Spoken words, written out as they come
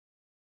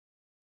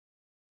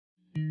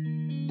Welcome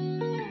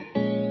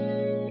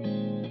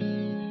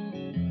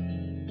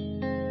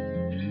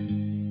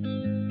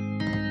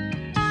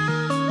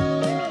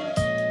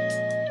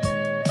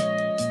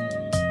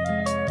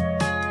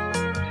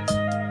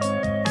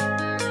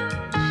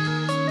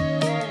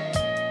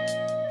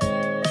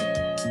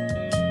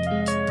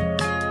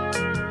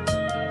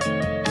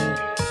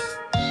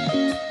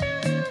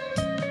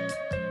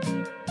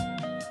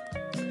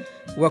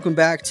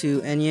back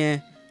to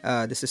Enya.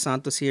 This is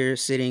Santos here,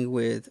 sitting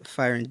with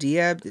Fire and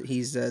Diab.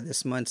 He's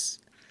this month's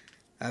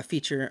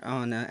feature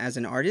on as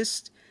an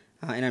artist,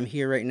 and I'm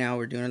here right now.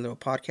 We're doing a little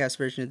podcast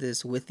version of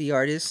this with the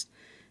artist.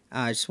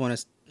 I just want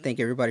to thank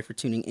everybody for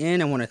tuning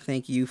in. I want to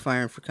thank you,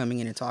 Fire, for coming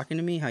in and talking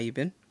to me. How you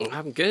been?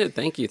 I'm good,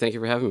 thank you. Thank you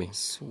for having me.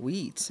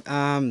 Sweet.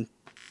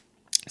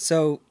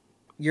 So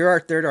you're our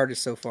third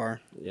artist so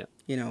far. Yeah.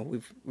 You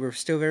know, we're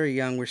still very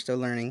young. We're still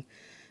learning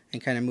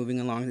and kind of moving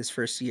along this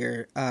first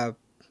year.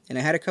 And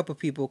I had a couple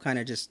people kind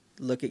of just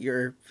look at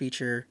your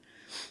feature,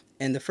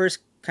 and the first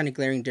kind of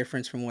glaring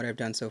difference from what I've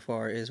done so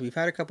far is we've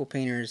had a couple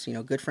painters, you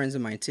know, good friends of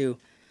mine too,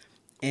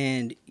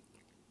 and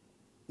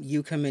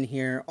you come in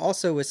here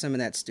also with some of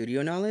that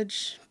studio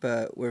knowledge,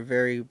 but we're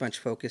very much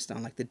focused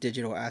on like the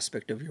digital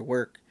aspect of your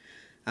work,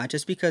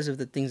 just because of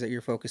the things that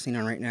you're focusing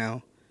on right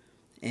now,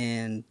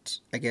 and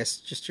I guess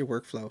just your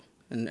workflow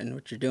and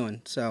what you're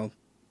doing. So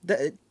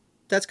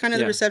that's kind of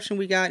the reception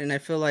we got, and I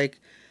feel like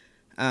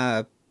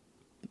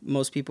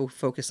most people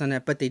focus on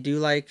that, but they do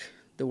like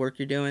the work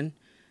you're doing.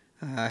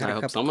 I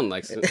hope someone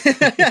likes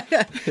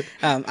it.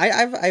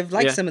 I've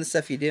liked some of the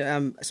stuff you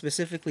do.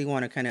 Specifically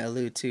want to kind of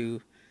allude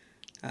to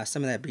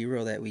some of that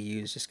B-roll that we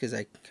use, just because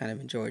I kind of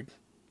enjoyed,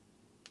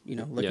 you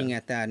know, looking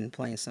at that and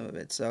playing some of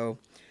it. So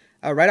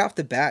right off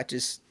the bat,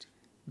 just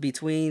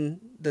between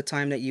the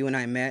time that you and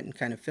I met and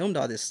kind of filmed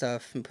all this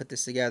stuff and put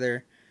this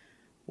together,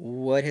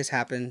 what has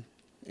happened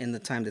in the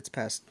time that's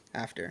passed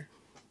after?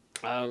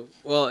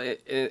 Well,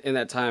 in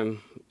that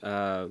time,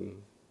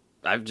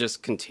 I've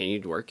just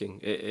continued working.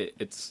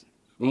 It's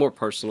more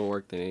personal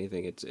work than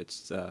anything.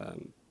 It's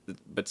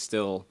but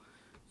still,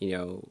 you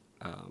know,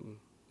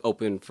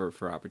 open for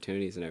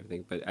opportunities and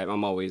everything. But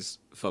I'm always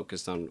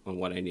focused on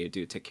what I need to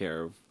do to take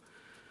care of,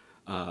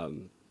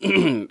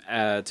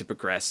 to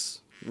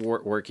progress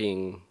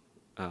working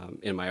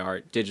in my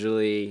art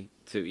digitally.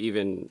 To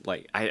even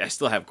like, I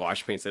still have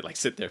gouache paints that like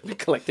sit there and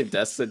collected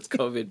dust since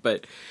COVID,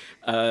 but.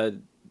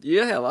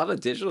 Yeah, a lot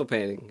of digital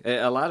painting.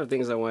 A lot of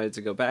things I wanted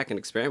to go back and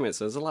experiment,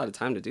 so there's a lot of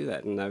time to do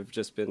that, and I've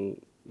just been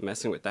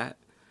messing with that.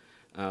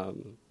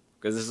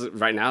 Because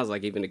right now is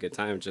like even a good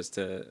time just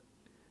to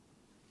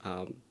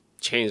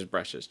change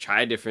brushes,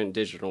 try different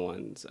digital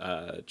ones,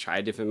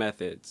 try different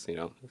methods. You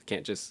know,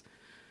 can't just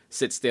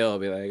sit still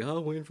and be like, oh,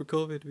 I'm waiting for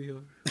COVID to be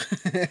over.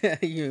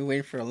 You've been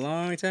waiting for a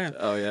long time.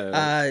 Oh,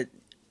 yeah.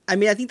 I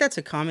mean, I think that's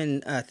a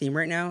common theme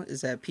right now, is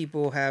that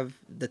people have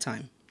the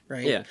time.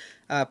 Right? Yeah.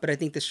 But I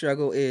think the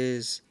struggle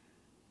is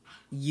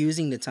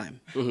using the time.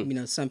 Mm-hmm. You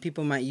know, some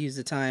people might use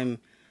the time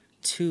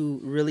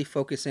to really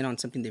focus in on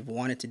something they've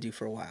wanted to do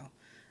for a while.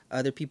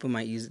 Other people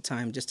might use the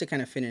time just to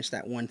kind of finish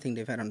that one thing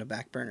they've had on the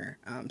back burner.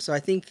 So I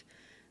think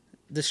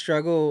the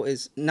struggle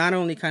is not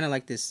only kind of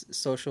like this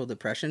social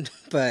depression,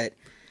 but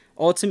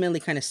ultimately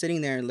kind of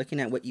sitting there and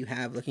looking at what you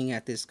have, looking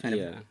at this kind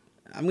of,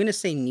 I'm going to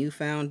say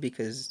newfound,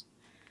 because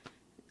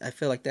I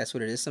feel like that's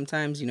what it is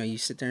sometimes. You know, you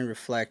sit there and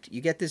reflect.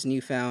 You get this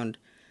newfound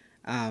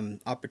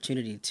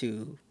opportunity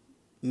to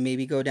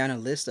maybe go down a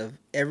list of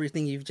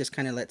everything you've just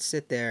kind of let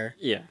sit there.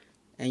 Yeah.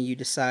 And you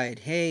decide,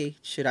 hey,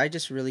 should I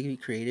just really be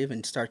creative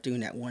and start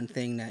doing that one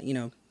thing that, you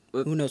know,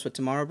 who knows what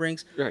tomorrow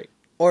brings? Right.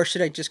 Or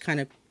should I just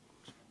kind of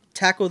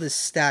tackle this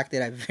stack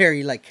that I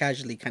very like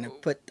casually kind of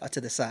put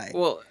to the side?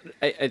 Well,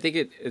 I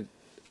think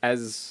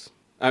as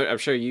I'm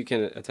sure you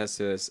can attest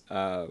to this,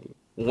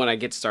 when I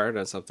get started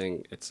on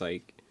something, it's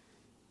like,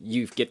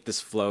 you get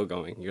this flow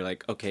going. You're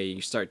like, okay,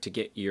 you start to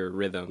get your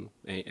rhythm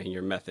and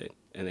your method.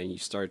 And then you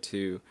start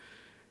to,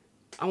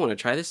 I want to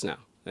try this now.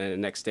 And the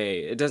next day,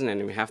 it doesn't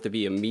even have to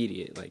be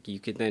immediate. Like,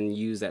 you could then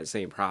use that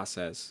same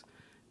process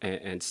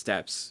and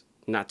steps,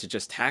 not to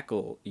just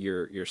tackle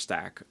your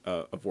stack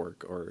of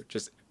work, or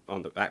just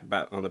on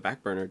the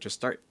back burner, just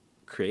start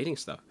creating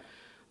stuff.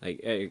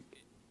 Like,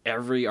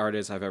 every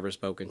artist I've ever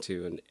spoken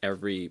to, and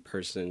every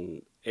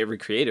person, every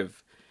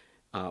creative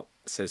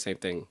says the same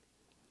thing.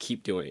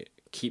 Keep doing it.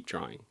 Keep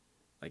drawing.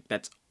 Like,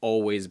 that's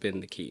always been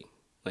the key.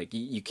 Like,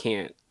 you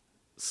can't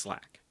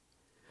slack.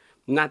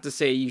 Not to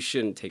say you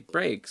shouldn't take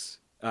breaks.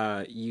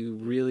 You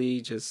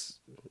really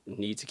just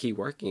need to keep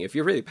working. If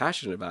you're really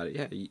passionate about it,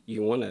 yeah,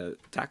 you want to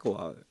tackle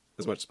all it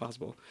as much as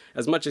possible.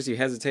 As much as you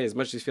hesitate, as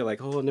much as you feel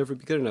like, oh, I'll never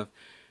be good enough.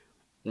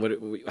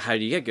 How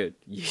do you get good?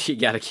 You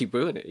got to keep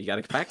doing it. You got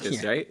to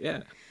practice, right?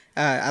 Yeah.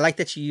 I like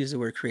that you use the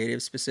word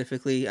creative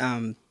specifically.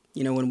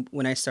 You know,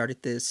 when I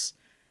started this,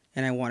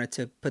 and I wanted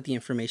to put the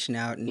information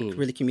out and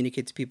really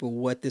communicate to people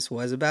what this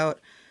was about,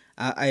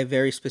 I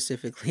very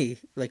specifically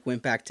like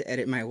went back to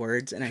edit my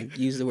words, and I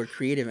used the word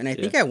creative. And I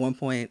think at one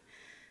point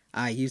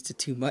I used it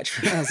too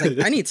much. I was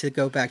like, I need to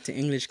go back to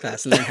English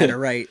class and learn how to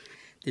write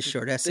this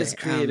short essay. This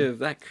creative,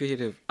 that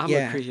creative. I'm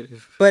a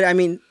creative. But I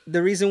mean,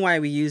 the reason why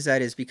we use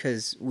that is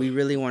because we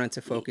really wanted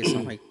to focus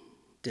on like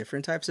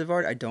different types of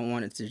art. I don't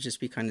want it to just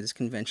be kind of this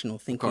conventional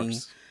thinking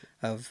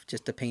of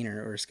just a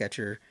painter or a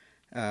sketcher,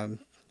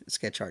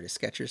 sketch artist.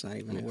 Sketcher's not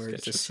even a word;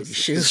 it's a city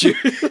shoe.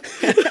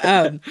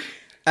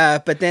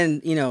 But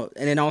then, you know,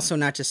 and then also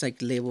not just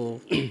like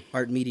label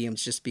art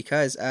mediums just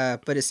because,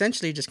 but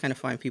essentially just kind of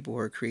find people who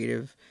are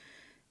creative.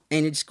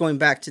 And it's going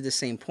back to the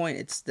same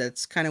point.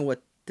 That's kind of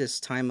what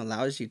this time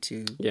allows you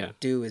to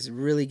do, is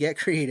really get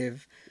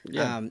creative.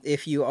 Yeah.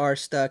 If you are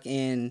stuck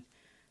in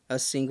a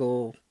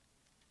single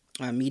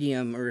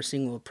medium or a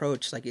single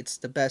approach, like it's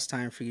the best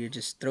time for you to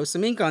just throw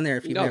some ink on there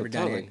if you've never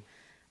done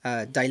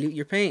it. Dilute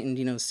your paint and,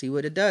 you know, see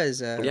what it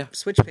does.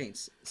 Switch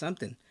paints,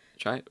 something.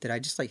 Try it. Did I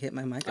just like hit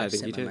my mic? I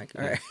think you did. Mic.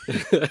 All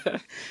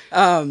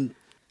right.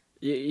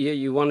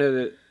 You want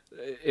to,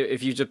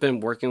 if you've just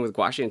been working with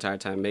gouache the entire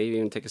time, maybe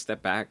even take a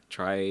step back,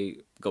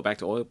 go back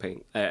to oil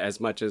paint.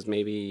 As much as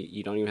maybe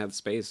you don't even have the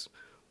space,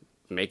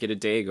 make it a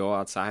day, go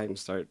outside and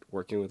start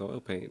working with oil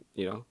paint.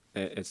 You know,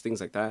 it's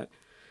things like that.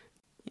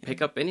 Yeah.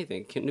 Pick up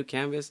anything, new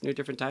canvas, new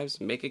different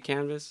types, make a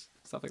canvas,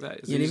 stuff like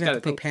that. So you don't even have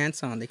to put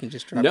pants on. They can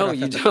just drop it off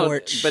at the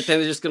porch. But then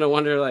they're just going to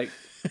wonder like,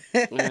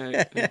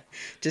 right.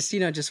 Just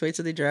wait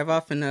till they drive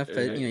off enough,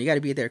 but you got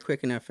to be there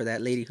quick enough for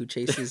that lady who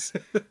chases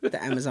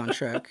the Amazon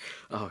truck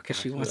because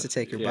she wants to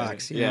take your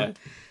box. You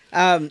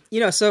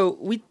know, so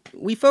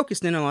we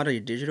focused in on a lot of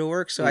your digital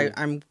work, so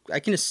I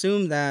can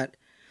assume that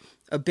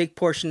a big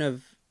portion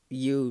of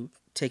you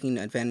taking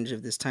advantage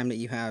of this time that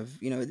you have,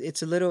 you know,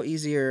 it's a little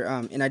easier,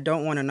 and I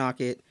don't want to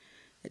knock it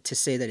to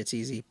say that it's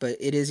easy, but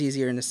it is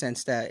easier in the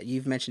sense that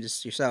you've mentioned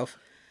this yourself.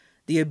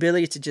 The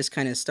ability to just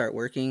kind of start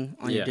working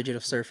on your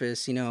digital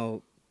surface, you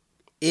know,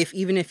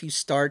 even if you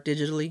start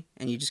digitally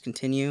and you just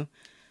continue,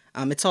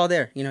 it's all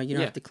there. You know, you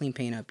don't have to clean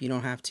paint up. You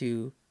don't have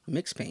to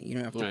mix paint. You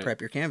don't have to prep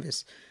your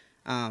canvas.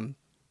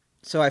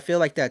 So I feel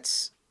like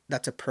that's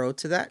a pro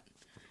to that,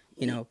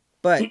 you know,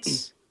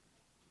 but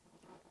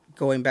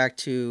going back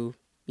to,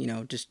 you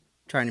know, just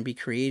trying to be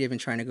creative and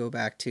trying to go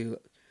back to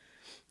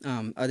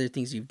other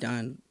things you've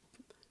done.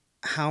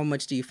 How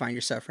much do you find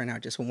yourself right now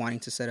just wanting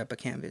to set up a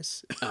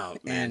canvas? Oh,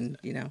 man. And,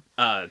 you know,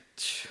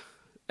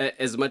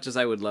 as much as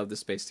I would love the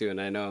space too,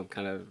 and I know I'm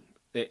kind of,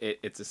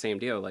 it's the same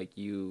deal. Like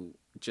you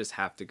just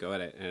have to go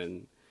at it.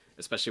 And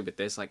especially with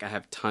this, like I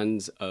have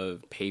tons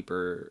of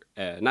paper,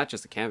 not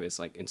just the canvas,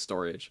 like in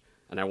storage,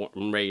 and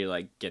I'm ready to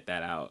like get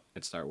that out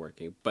and start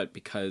working. But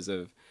because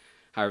of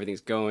how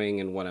everything's going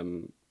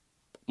and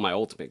my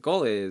ultimate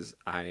goal is,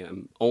 I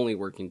am only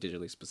working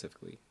digitally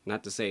specifically.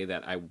 Not to say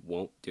that I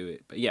won't do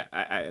it, but yeah,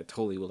 I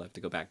totally will have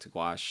to go back to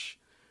gouache.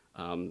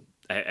 And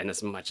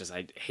as much as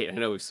I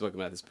know we've spoken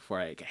about this before,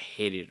 I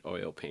hated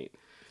oil paint,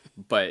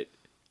 but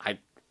I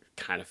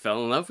kind of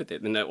fell in love with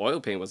it. And that oil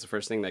paint was the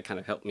first thing that kind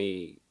of helped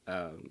me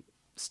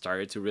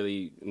started to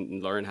really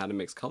learn how to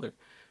mix color.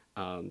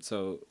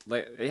 So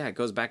like, yeah, it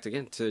goes back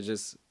again to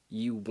just,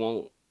 you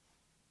won't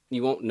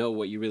know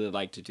what you really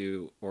like to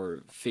do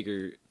or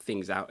figure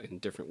things out in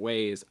different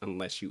ways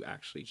unless you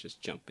actually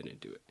just jump in and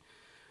do it,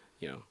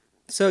 you know?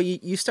 So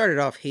you started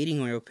off hating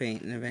oil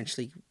paint and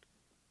eventually,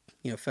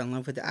 you know, fell in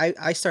love with it.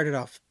 I started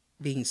off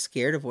being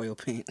scared of oil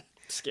paint.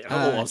 Scared.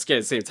 I'm scared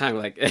at the same time.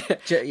 Like,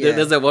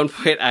 there's at one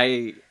point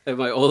in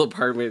my old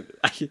apartment,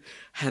 I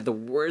had the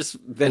worst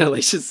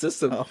ventilation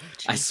system. Oh,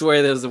 I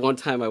swear there was the one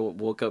time I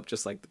woke up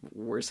just like the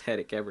worst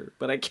headache ever.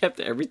 But I kept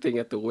everything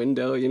at the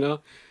window, you know?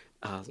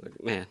 I was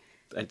like, man,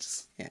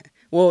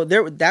 Well,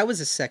 that was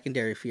a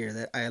secondary fear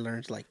that I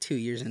learned like 2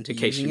 years into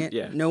using it.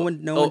 Yeah. No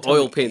one.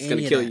 Oil paint's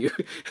gonna kill you.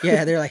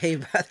 Yeah, they're like, hey,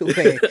 by the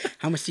way,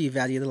 how much do you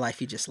value the life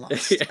you just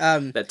lost?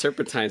 That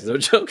turpentine's no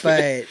joke.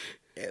 But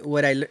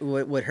what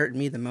hurt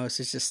me the most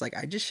is just like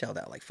I just shelled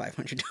out like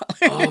 $500.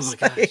 Oh my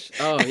gosh!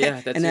 Oh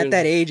yeah, and at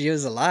that age, it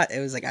was a lot. It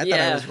was like I thought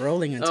I was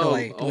rolling until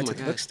I went to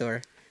the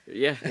bookstore.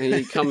 Yeah, and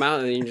you come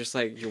out and you're just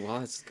like your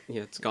wallet's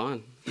it's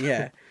gone.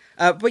 Yeah.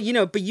 But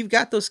you've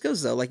got those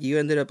skills though. Like you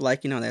ended up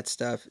liking all that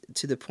stuff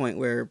to the point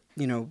where,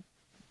 you know,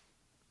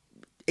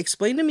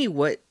 explain to me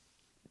what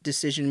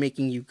decision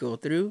making you go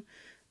through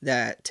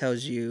that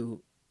tells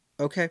you,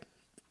 okay,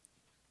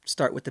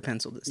 start with the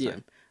pencil this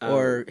time.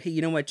 Or, hey,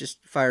 you know what,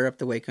 just fire up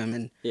the Wacom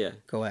and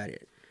go at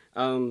it.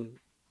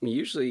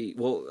 Usually,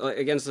 well,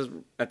 again,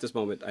 at this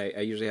moment, I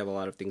usually have a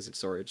lot of things in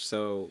storage.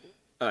 So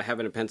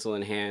having a pencil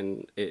in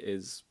hand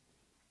is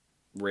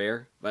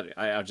rare, but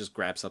I'll just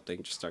grab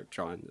something, just start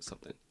drawing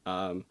something.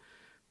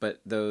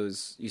 But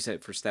those, you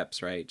said for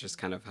steps, right? Just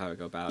kind of how I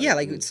go about it. Yeah,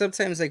 like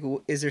sometimes, like,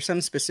 is there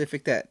some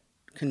specific that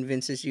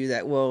convinces you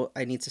that, well,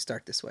 I need to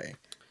start this way?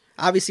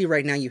 Obviously,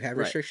 right now you have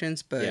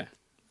restrictions, but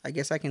I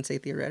guess I can say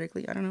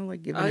theoretically. I don't know,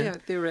 like given.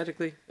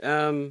 Theoretically.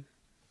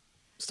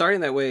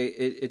 Starting that way,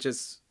 it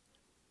just,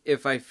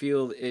 if I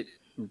feel it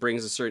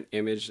brings a certain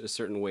image a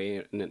certain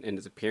way in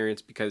its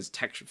appearance, because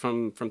texture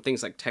from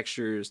things like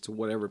textures to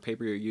whatever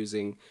paper you're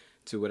using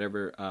to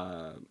whatever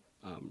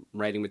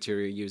writing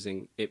material you're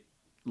using, it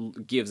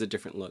gives a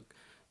different look.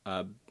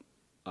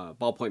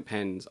 Ballpoint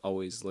pens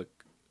always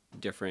look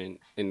different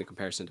in the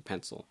comparison to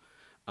pencil.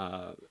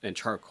 and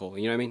charcoal.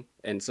 You know what I mean?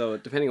 And so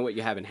depending on what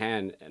you have in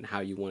hand and how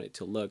you want it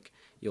to look,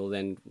 you'll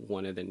then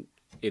want to then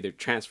either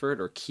transfer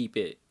it or keep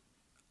it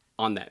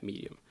on that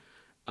medium.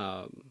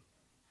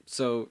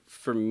 So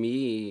for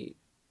me,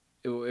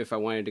 if I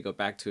wanted to go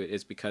back to it,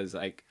 it's because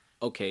like,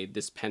 okay,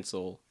 this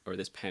pencil or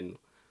this pen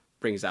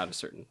brings out a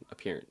certain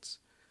appearance.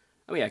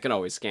 I mean, I can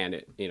always scan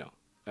it,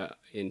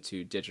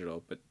 into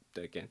digital, but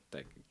again,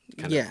 that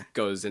kind of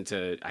goes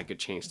into, I could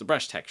change the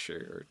brush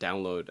texture or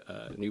download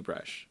a new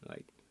brush,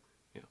 like,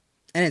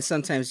 And it's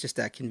sometimes just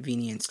that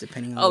convenience,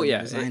 depending on what the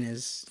design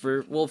is.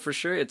 For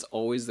sure, it's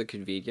always the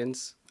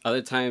convenience.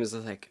 Other times,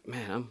 it's like,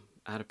 man, I'm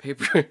out of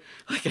paper.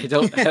 Like, I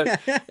don't have.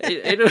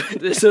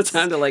 There's no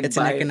time to like. It's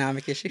buy an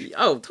economic issue.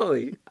 Oh,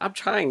 totally. I'm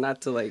trying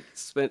not to like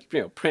spend,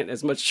 print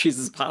as much cheese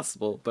as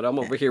possible, but I'm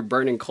over here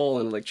burning coal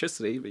and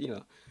electricity. But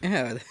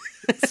Yeah,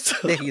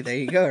 there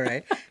you go.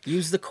 Right,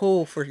 use the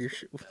coal for your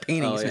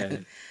paintings. Oh, yeah.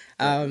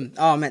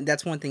 Oh man,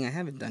 that's one thing I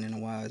haven't done in a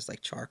while is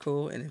like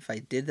charcoal. And if I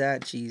did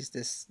that, geez,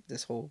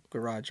 this whole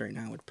garage right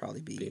now would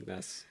probably be a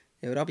mess.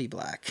 It would all be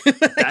black.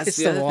 That's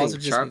the other thing.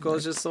 Charcoal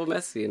is just so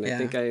messy, and I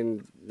think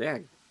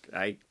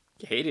I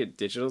hate it.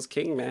 Digital's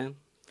king, man.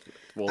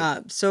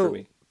 Well, so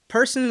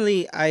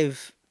personally,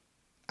 I've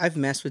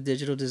messed with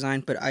digital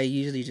design, but I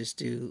usually just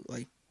do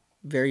like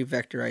very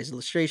vectorized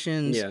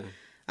illustrations. Yeah.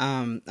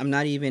 I'm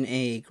not even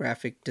a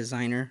graphic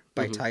designer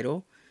by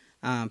title.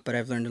 But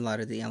I've learned a lot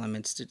of the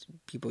elements that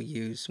people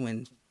use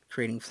when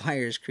creating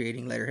flyers,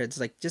 creating letterheads,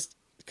 like just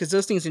because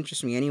those things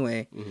interest me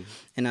anyway,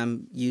 and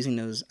I'm using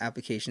those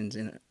applications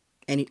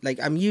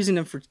I'm using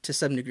them to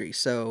some degree.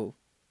 So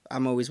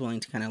I'm always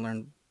willing to kind of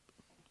learn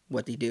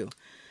what they do.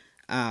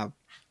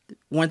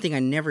 One thing I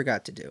never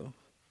got to do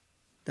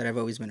that I've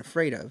always been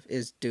afraid of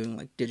is doing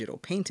like digital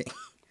painting.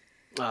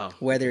 Oh.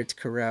 Whether it's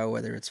Corel,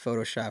 whether it's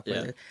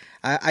Photoshop,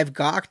 I've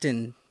gawked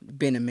and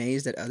been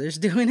amazed at others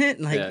doing it,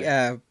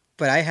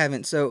 but I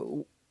haven't.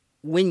 So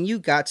when you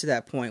got to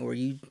that point where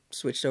you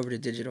switched over to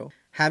digital,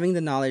 having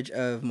the knowledge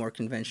of more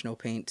conventional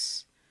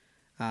paints,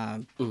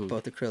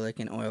 both acrylic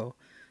and oil,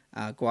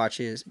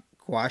 gouaches.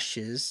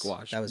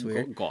 That was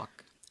weird. Guac.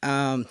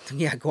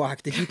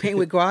 Guac. Did you paint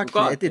with guac?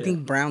 Guac, the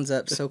thing browns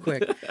up so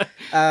quick.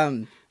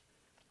 How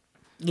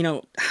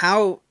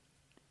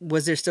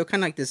was there still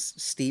kind of like this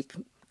steep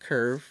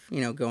curve,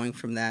 going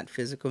from that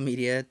physical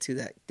media to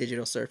that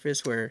digital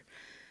surface where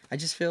I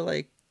just feel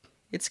like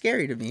it's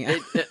scary to me.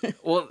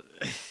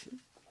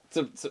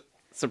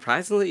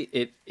 Surprisingly,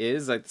 it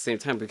is at the same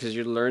time because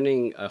you're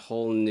learning a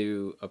whole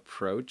new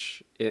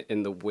approach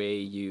in the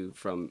way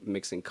from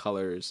mixing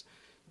colors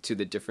to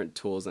the different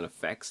tools and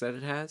effects that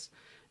it has.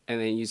 And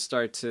then you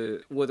start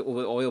to, with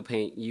oil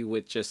paint, you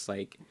would just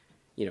like,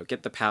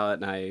 get the palette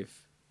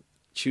knife,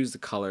 choose the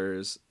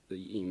colors,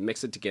 you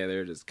mix it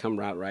together, just come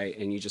out right,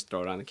 and you just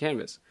throw it on the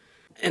canvas.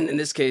 And in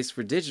this case,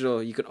 for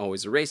digital, you can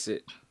always erase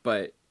it,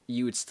 but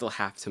you would still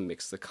have to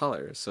mix the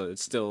colors. So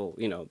it's still,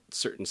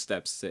 certain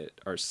steps that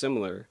are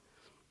similar.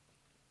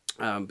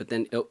 But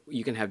then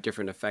you can have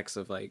different effects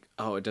of like,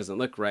 oh, it doesn't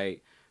look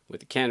right. With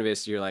the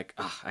canvas, you're like,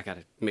 I got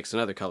to mix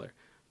another color.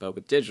 But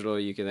with digital,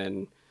 you can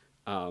then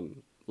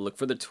look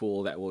for the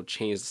tool that will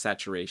change the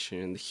saturation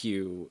and the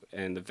hue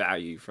and the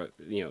value for,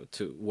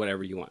 to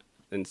whatever you want.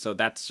 And so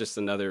that's just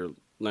another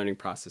learning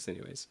process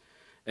anyways.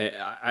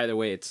 Either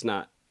way, it's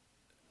not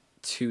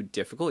too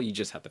difficult. You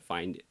just have to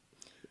find it.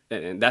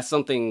 And that's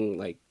something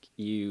like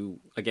you,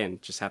 again,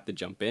 just have to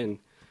jump in.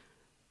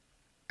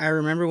 I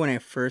remember when I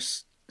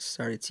first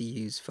started to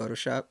use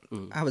Photoshop,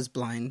 I was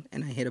blind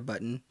and I hit a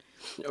button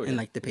and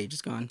like the page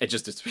is gone. It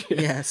just disappeared.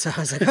 Yeah, so I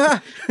was like,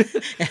 ah!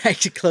 And I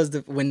actually closed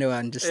the window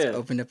out and just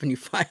opened up a new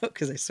file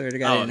because I swear to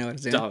God I didn't know what I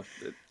was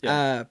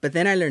doing. But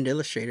then I learned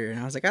Illustrator and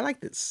I was like, I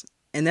like this.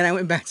 And then I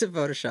went back to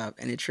Photoshop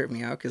and it tripped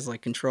me out because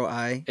like Control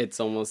I. It's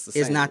almost the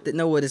same. It's not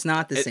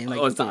the same. Like,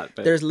 it's not.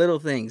 But... There's little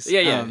things.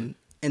 Yeah.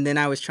 And then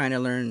I was trying to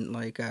learn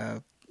like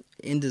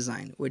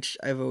InDesign, which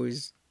I've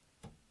always,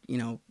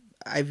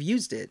 I've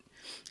used it.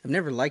 I've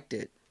never liked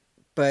it,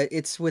 but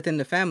it's within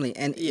the family.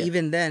 And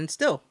even then,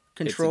 still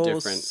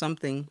controls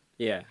something.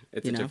 Yeah,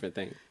 it's a different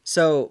thing.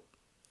 So,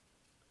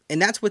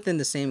 and that's within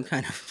the same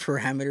kind of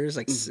parameters,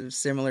 like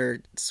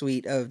similar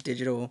suite of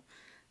digital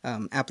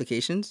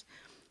applications.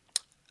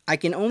 I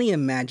can only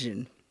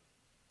imagine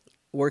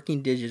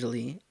working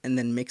digitally and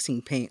then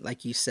mixing paint,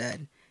 like you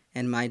said.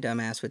 And my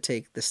dumbass would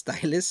take the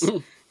stylus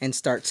and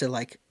start to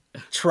like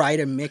try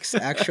to mix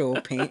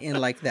actual paint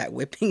in like that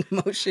whipping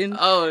motion.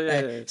 Oh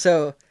yeah.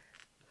 So,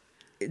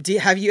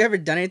 have you ever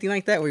done anything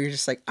like that where you're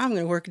just like, I'm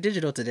going to work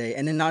digital today,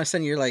 and then all of a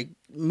sudden you're like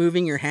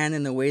moving your hand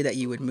in the way that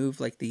you would move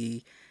like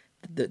the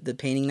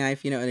painting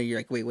knife, and you're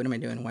like, wait, what am I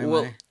doing? Why am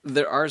I?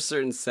 There are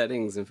certain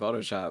settings in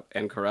Photoshop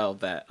and Corel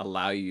that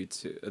allow you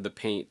the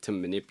paint to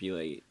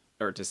manipulate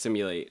or to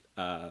simulate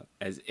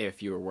as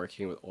if you were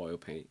working with oil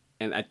paint.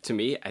 And to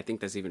me, I think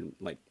that's even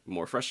like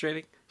more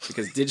frustrating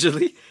because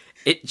digitally,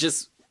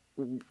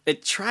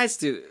 it tries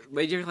to,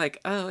 but you're like,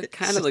 oh, it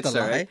kind of looks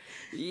alright.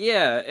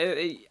 Yeah,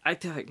 I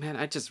feel like, man,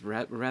 I just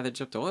rather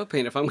jump to oil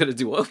paint if I'm going to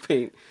do oil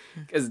paint,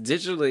 because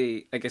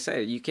digitally, like I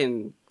said, you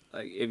can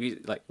like if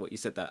you like what you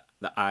said, the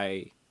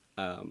eye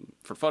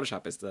for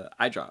Photoshop is the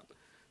eye drop,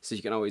 so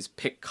you can always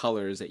pick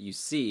colors that you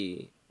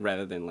see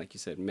rather than like you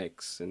said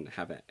mix and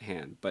have it at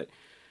hand. But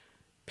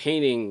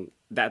painting,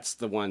 that's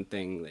the one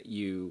thing that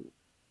you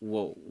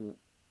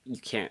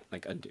can't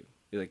like undo.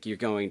 Like you're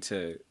going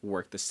to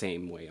work the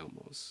same way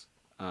almost.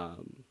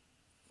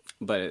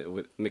 But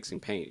with mixing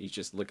paint, you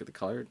just look at the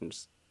color and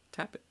just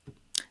tap it.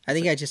 I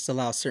think I just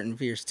allow certain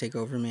veers to take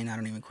over me, and I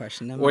don't even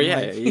question them. Well,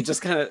 yeah, you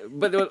just kind of.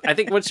 But I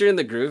think once you're in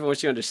the groove,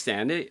 once you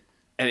understand it,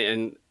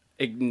 and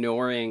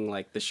ignoring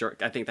like the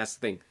short, I think that's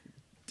the thing.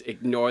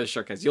 Ignore the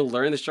shortcuts. You'll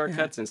learn the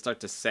shortcuts and start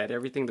to set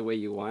everything the way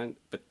you want.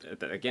 But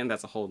again,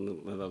 that's a whole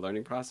other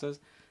learning process.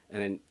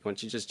 And then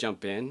once you just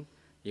jump in,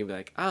 you can be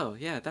like, oh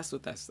yeah, that's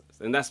what that's.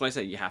 And that's why I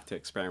say you have to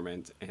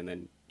experiment and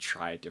then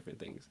try different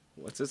things.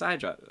 What's this eye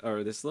drop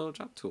or this little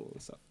drop tool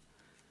and stuff?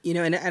 You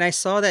know, and I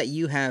saw that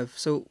you have,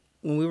 so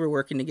when we were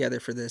working together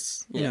for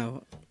this, you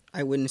know,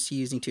 I witnessed you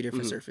using two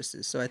different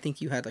surfaces. So I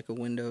think you had like a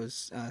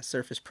Windows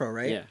Surface Pro,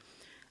 right?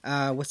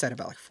 Yeah. What's that,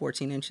 about like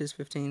 14 inches,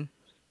 15?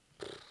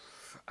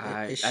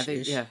 I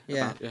think, yeah.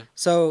 Yeah. About, yeah.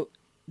 So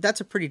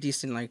that's a pretty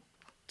decent like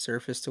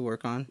surface to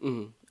work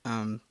on.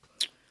 Mm-hmm.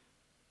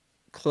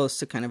 Close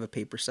to kind of a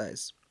paper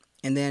size.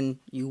 And then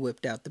you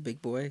whipped out the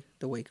big boy,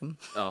 the Wacom.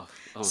 Oh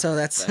so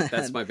that's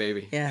my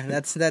baby. Yeah,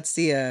 that's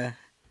the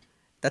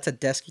that's a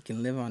desk you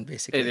can live on,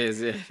 basically. It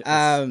is.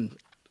 Yeah.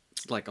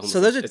 It's like almost.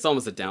 So it's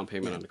almost a down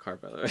payment on the car,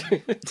 by the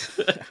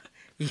way.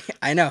 Yeah,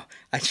 I know.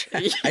 I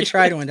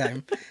tried one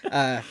time,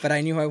 but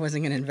I knew I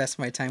wasn't going to invest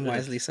my time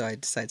wisely, so I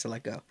decided to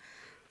let go.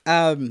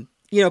 You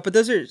know, but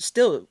those are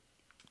still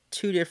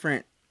two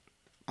different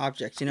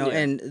objects, you know,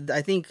 and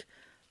I think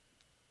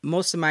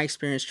most of my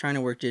experience trying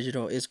to work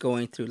digital is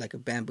going through like a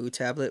Bamboo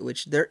tablet,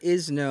 which there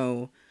is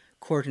no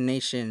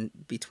coordination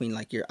between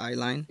like your eye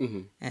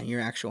line and your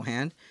actual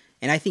hand.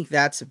 And I think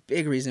that's a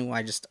big reason why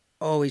I just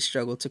always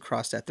struggle to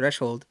cross that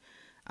threshold.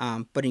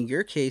 But in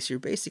your case, you're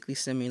basically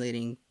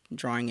simulating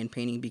drawing and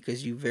painting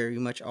because you very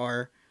much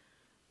are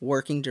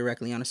working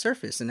directly on a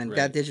surface. And then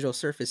that digital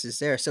surface is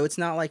there. So it's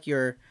not like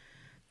you're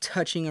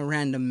touching a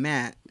random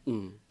mat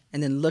and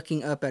then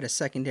looking up at a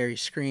secondary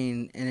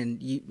screen and then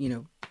you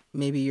know,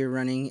 maybe you're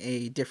running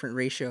a different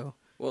ratio.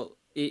 Well,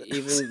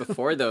 even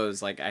before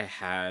those, like I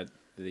had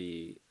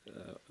the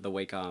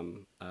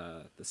Wacom,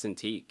 the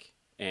Cintiq,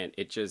 and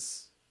it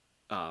just,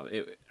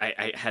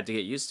 I had to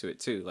get used to it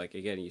too. Like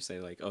again, you say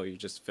like, oh, you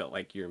just felt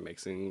like you're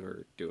mixing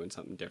or doing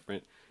something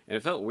different, and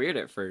it felt weird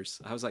at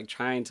first. I was like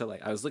trying to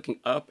I was looking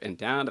up and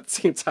down at the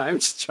same time,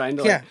 just trying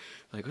to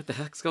like what the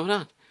heck's going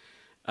on.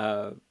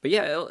 But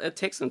yeah, it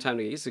takes some time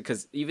to get used to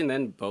because even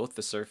then, both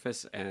the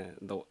Surface and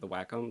the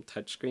Wacom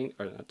touchscreen,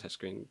 or not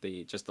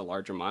touchscreen, just the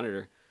larger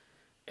monitor,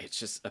 it's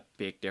just a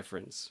big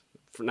difference.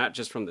 Not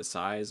just from the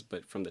size,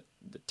 but from the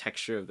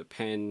texture of the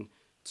pen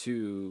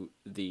to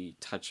the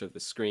touch of the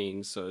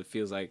screen. So it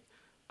feels like,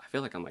 I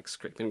feel like I'm like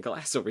scraping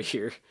glass over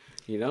here,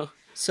 you know?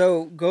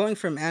 So going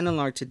from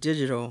analog to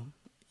digital,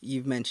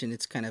 you've mentioned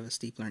it's kind of a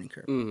steep learning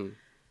curve. Mm-hmm.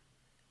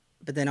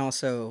 But then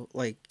also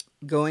like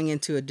going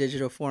into a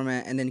digital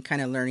format and then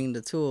kind of learning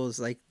the tools,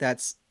 like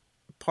that's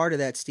part of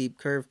that steep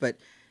curve, but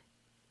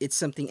it's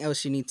something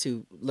else you need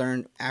to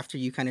learn after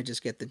you kind of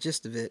just get the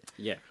gist of it.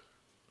 Yeah.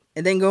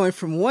 And then going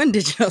from one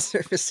digital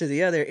surface to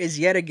the other is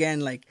yet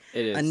again like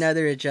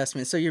another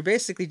adjustment. So you're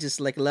basically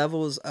just like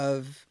levels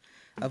of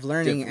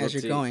learning as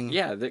you're going.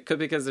 Yeah,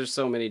 because there's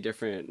so many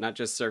different, not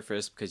just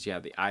Surface, because you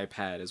have the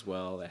iPad as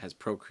well that has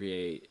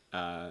Procreate,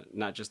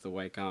 not just the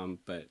Wacom,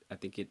 but I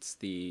think it's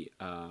the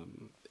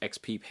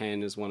XP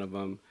Pen is one of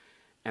them,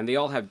 and they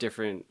all have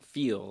different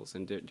feels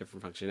and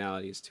different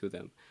functionalities to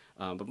them.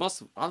 But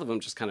all of them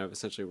just kind of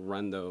essentially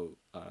run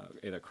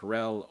either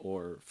Corel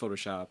or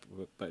Photoshop,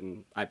 but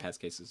in iPad's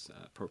cases,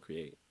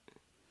 Procreate.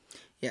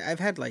 Yeah, I've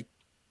had like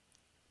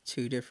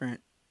two different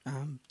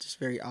just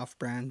very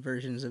off-brand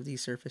versions of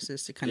these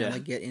surfaces to kind of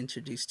like get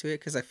introduced to it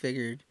because I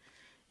figured,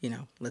 you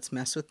know, let's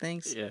mess with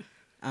things. Yeah.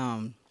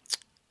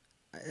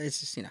 It's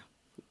just, you know.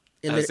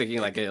 I was thinking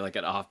like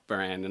an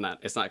off-brand, and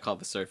it's not called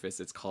the Surface.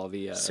 It's called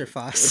the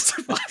Surface.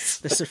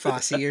 The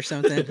Surface or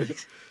something.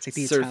 It's like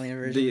the Italian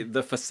version.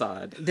 The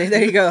facade.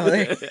 There you go.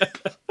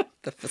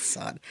 The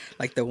facade,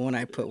 like the one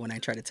I put when I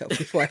try to tell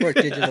people I work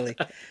digitally.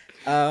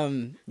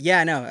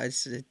 Yeah, no,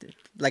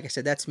 like I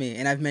said, that's me,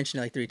 and I've mentioned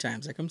it like 3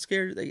 times. Like I'm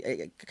scared.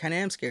 I kind of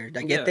am scared.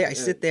 I get there, I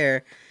sit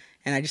there,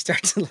 and I just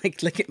start to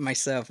like look at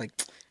myself, like,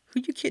 who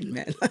you kidding,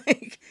 man?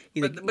 Like,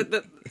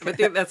 but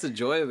that's the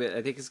joy of it.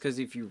 I think it's because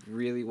if you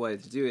really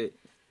wanted to do it,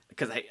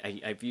 because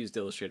I've used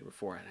Illustrator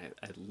before, and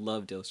I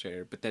loved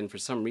Illustrator, but then for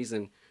some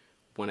reason,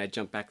 when I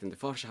jumped back into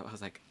Photoshop, I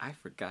was like, I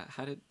forgot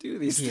how to do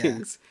these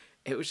things.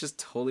 It was just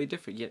totally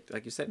different. Yet,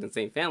 like you said, in the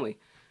same family,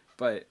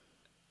 but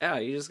yeah,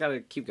 you just gotta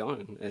keep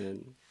going.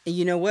 And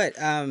you know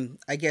what?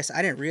 I guess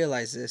I didn't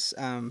realize this,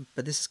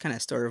 but this is kind of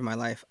a story of my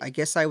life. I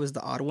guess I was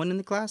the odd one in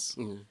the class,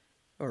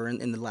 or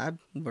in the lab,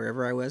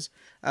 wherever I was,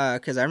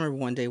 because I remember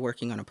one day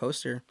working on a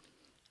poster,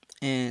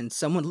 and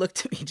someone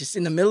looked at me just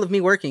in the middle of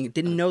me working,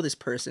 didn't know this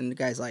person. The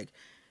guy's like,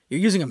 "You're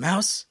using a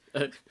mouse?"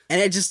 And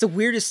it's just the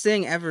weirdest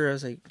thing ever. I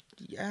was like,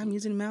 yeah, I'm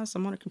using a mouse.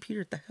 I'm on a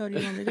computer. What the hell do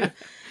you want me to do?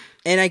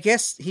 And I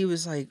guess he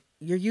was like,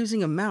 you're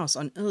using a mouse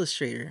on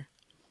Illustrator.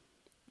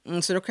 And I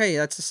said, okay,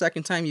 that's the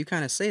second time you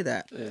kind of say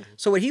that. Yeah.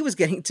 So what he was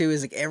getting to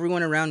is like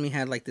everyone around me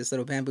had like this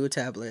little bamboo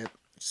tablet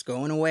just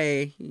going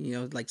away,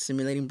 like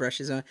simulating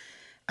brushes on.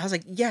 I was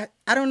like, yeah,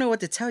 I don't know what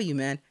to tell you,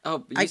 man.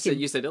 Oh,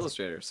 you said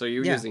Illustrator, so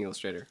you're using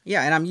Illustrator.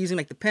 Yeah, and I'm using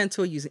like the pen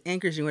tool, using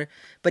anchors, and whatever.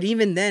 But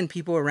even then,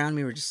 people around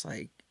me were just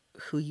like,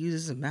 who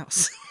uses a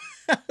mouse?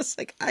 I was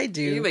like, I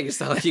do. You make it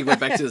sound like you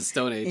went back to the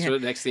Stone Age. Yeah.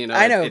 Next thing you know,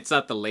 I know. It's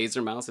not the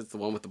laser mouse; it's the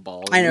one with the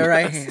ball. I know,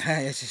 right?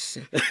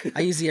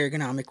 I use the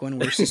ergonomic one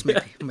where it's just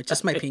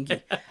my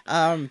pinky.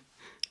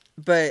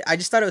 But I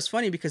just thought it was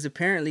funny because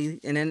apparently,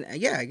 and then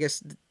I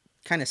guess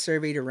kind of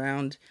surveyed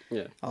around.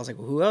 Yeah. I was like,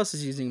 well, who else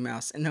is using a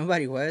mouse? And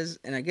nobody was.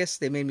 And I guess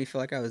they made me feel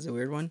like I was a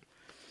weird one.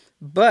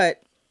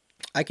 But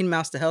I can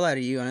mouse the hell out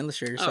of you on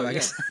Illustrator, so I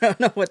guess I don't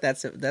know what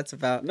that's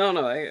about. No,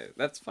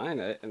 that's fine.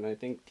 And I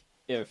think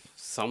if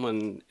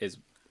someone is,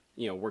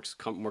 works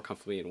more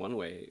comfortably in one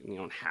way, you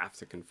don't have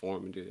to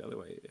conform and do the other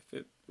way. If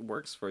it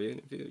works for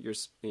you,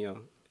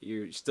 if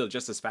you're still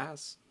just as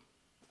fast,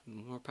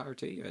 more power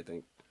to you. I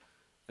think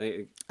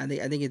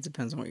it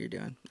depends on what you're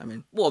doing. I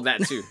mean, well,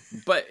 that too.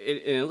 But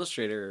in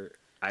Illustrator,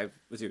 a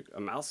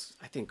mouse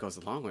I think goes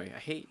a long way. I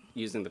hate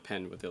using the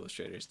pen with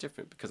Illustrator. It's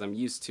different because I'm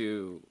used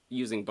to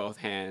using both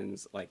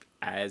hands, like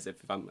as if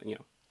I'm,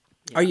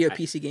 Are you a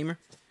PC gamer?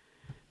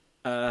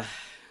 No.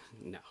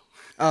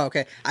 Oh,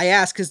 okay. I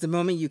asked because the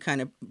moment you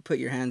kind of put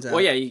your hands out.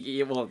 Well,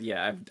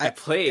 yeah. I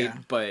played,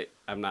 but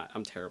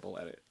I'm terrible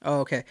at it.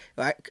 Oh, okay.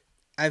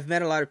 I've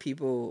met a lot of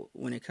people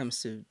when it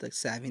comes to like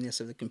savviness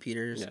of the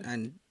computers,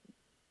 and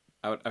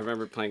I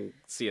remember playing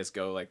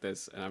CS:GO like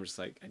this, and I'm just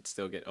like, I'd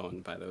still get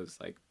owned by those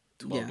like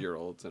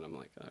 12-year-olds, and I'm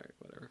like, all right,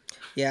 whatever.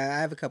 Yeah,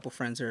 I have a couple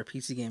friends that are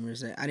PC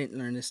gamers. I didn't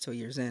learn this till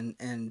years in,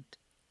 and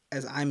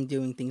as I'm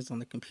doing things on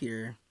the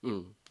computer,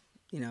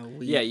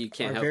 you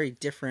can't help. Very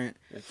different.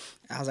 Yeah.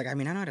 I was like, I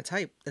know how to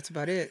type. That's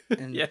about it.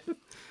 And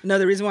no,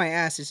 the reason why I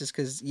asked is just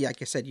because,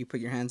 like I said, you put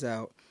your hands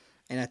out,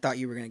 and I thought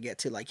you were gonna get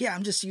to like,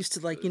 I'm just used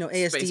to like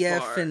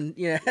ASDF and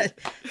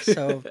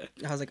So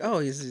I was like, oh,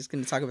 he's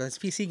gonna talk about his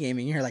PC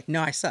gaming. And you're like,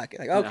 no, I suck.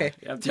 Like, okay,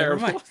 no, I'm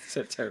terrible.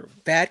 Terrible.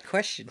 Bad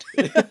question.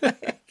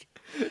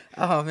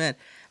 Oh man,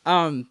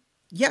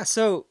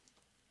 So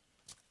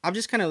I'm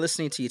just kind of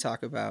listening to you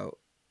talk about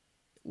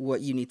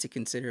what you need to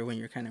consider when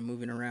you're kind of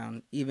moving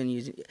around, even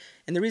using.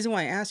 And the reason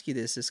why I ask you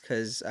this is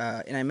because,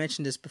 and I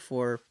mentioned this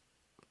before,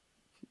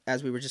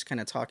 as we were just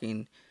kind of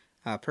talking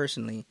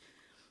personally.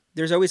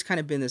 There's always kind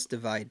of been this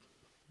divide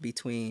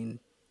between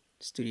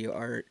studio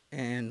art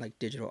and like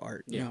digital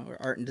art, or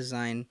art and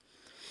design.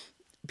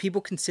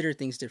 People consider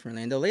things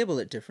differently and they'll label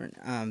it different.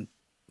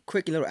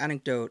 Quick little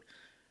anecdote: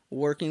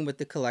 working with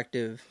the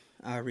collective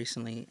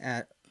recently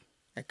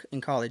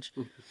in college,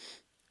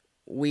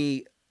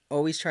 we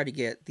always try to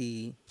get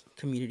the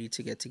community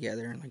to get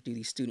together and like do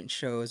these student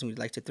shows, and we'd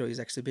like to throw these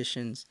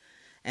exhibitions.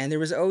 And there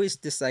was always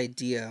this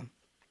idea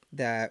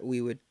that we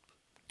would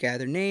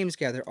gather names,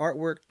 gather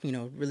artwork,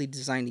 really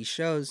design these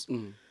shows.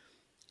 And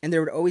there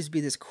would always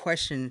be this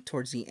question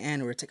towards the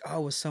end where it's like,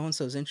 oh, well,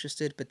 so-and-so's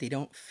interested, but they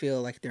don't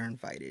feel like they're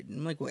invited. And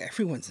I'm like, well,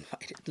 everyone's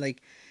invited.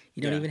 Like,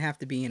 you don't even have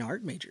to be an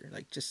art major.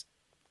 Like, just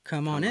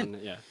come on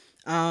in. Yeah.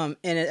 And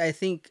I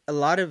think a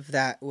lot of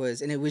that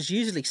was, and it was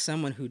usually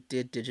someone who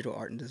did digital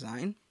art and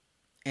design.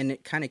 And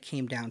it kind of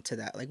came down to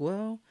that. Like,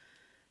 well,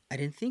 I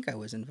didn't think I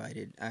was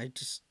invited. I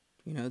just...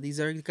 these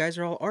guys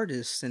are all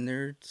artists and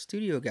they're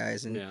studio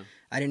guys, and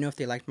I didn't know if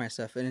they liked my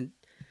stuff. And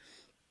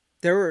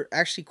there were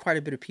actually quite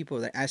a bit of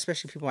people that,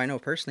 especially people I know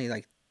personally,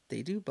 like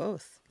they do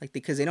both, like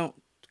because they don't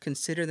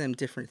consider them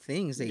different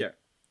things.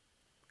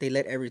 They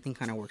let everything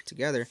kind of work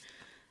together.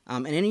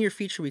 And in your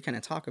feature, we kind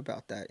of talk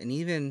about that, and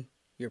even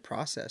your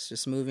process,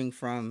 just moving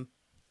from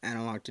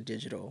analog to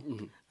digital,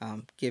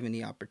 given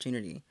the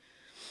opportunity.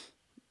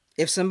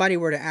 If somebody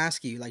were to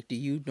ask you, like, do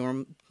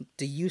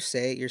you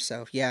say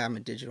yourself, yeah, I'm a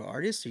digital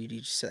artist, or do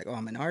you just say, like, oh,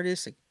 I'm an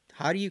artist? Like,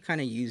 how do you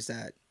kind of use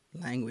that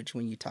language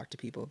when you talk to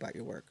people about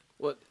your work?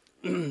 Well,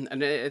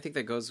 and I think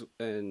that goes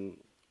in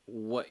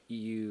what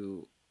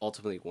you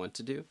ultimately want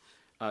to do.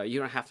 You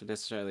don't have to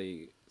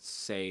necessarily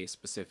say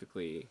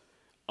specifically,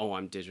 oh,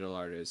 I'm digital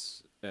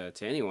artist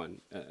to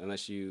anyone,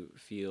 unless you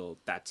feel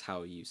that's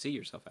how you see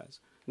yourself as.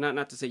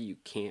 Not to say you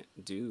can't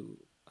do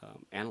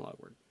analog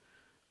work.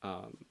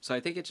 So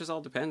I think it just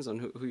all depends on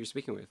who you're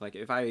speaking with. Like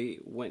if I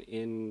went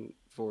in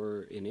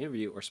for an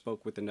interview or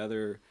spoke with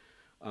another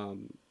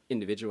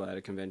individual at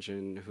a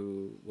convention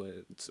who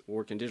was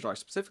working digital art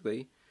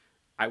specifically,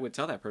 I would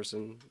tell that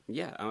person,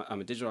 yeah, I'm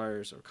a digital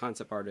artist or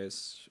concept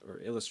artist or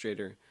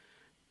illustrator.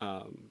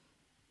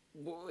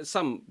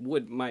 Some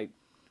might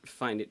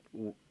find it,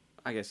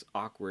 I guess,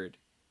 awkward.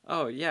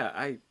 Oh yeah,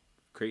 I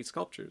create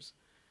sculptures,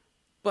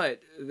 but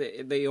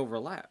they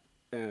overlap.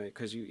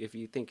 Because if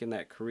you think in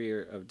that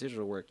career of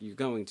digital work, you're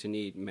going to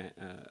need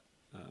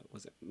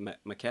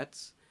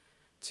maquettes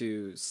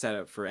to set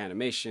up for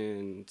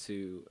animation,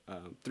 to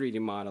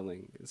 3D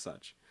modeling and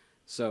such.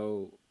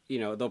 So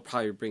they'll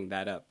probably bring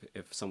that up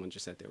if someone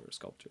just said they were a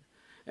sculptor.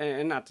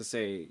 And not to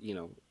say,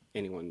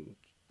 anyone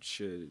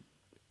should,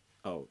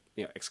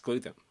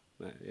 exclude them.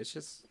 It's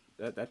just,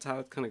 that's how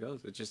it kind of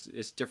goes.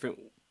 It's different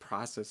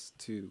process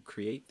to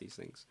create these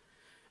things.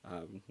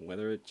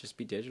 Whether it just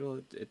be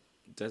digital, it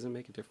doesn't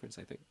make a difference,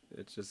 I think.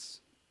 It's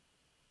just...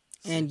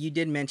 And you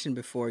did mention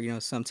before,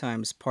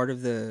 sometimes part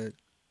of the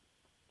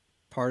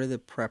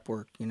prep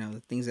work,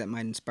 the things that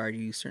might inspire you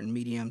to use certain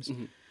mediums,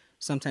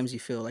 sometimes you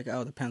feel like,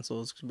 oh, the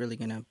pencil is really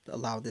going to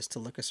allow this to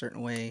look a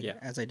certain way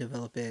as I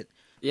develop it.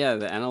 Yeah,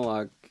 the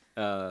analog,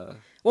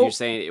 you're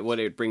saying what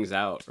it brings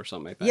out or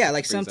something like that. Yeah,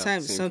 like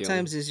sometimes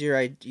is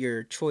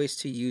your choice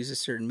to use a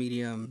certain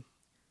medium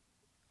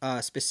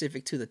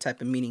specific to the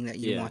type of meaning that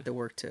you want the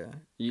work to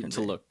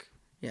look.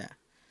 Yeah.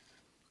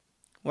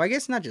 Well, I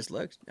guess not just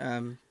look.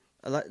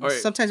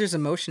 Sometimes there's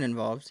emotion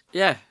involved.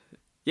 Yeah.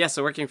 Yeah,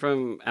 so working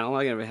from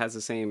analog, it has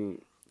the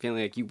same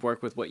feeling, like you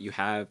work with what you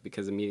have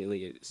because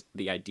immediately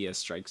the idea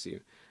strikes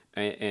you.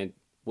 And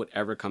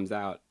whatever comes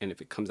out, and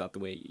if it comes out the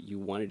way you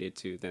wanted it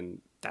to,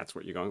 then that's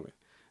what you're going with.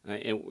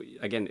 And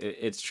again,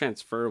 it's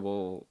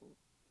transferable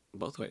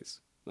both ways.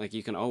 Like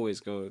you can always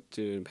go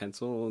to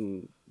pencil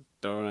and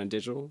throw it on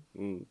digital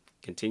and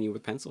continue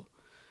with pencil,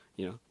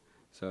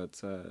 So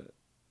it's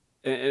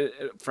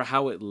for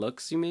how it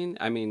looks, you mean?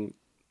 I mean,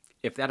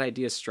 if that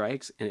idea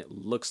strikes and it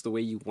looks the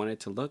way you want it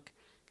to look,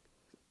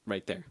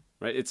 right there,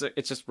 right?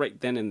 It's just right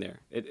then and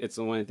there. It's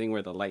the one thing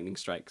where the lightning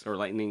strikes, or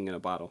lightning in a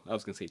bottle. I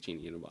was gonna say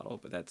genie in a bottle,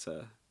 but that's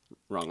a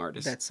wrong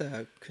artist. That's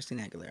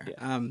Christina Aguilera.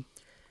 Yeah.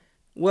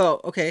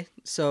 Well, okay.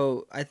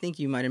 So I think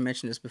you might have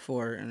mentioned this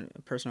before in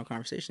personal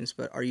conversations,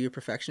 but are you a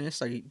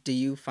perfectionist? Do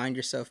you find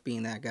yourself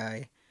being that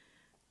guy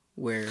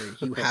where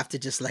you have to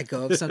just let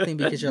go of something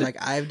because you're like,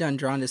 I've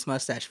drawn this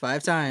mustache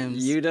 5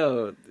 times? You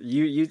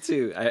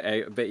too.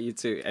 I bet you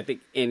too. I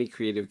think any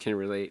creative can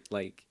relate.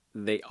 Like,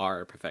 they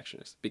are a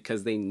perfectionist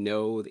because they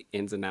know the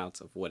ins and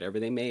outs of whatever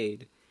they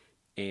made,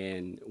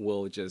 and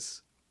we're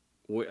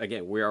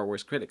our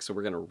worst critics, so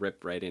we're gonna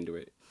rip right into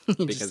it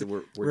because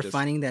we're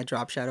refining that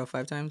drop shadow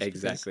 5 times.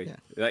 Exactly.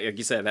 Because, like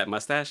you said, that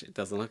mustache, it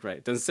doesn't look right.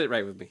 It doesn't sit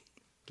right with me.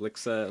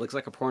 Looks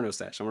like a porno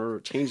stash. I'm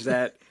gonna change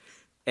that,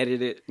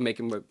 edit it, make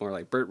him look more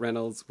like Burt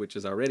Reynolds, which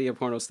is already a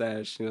porno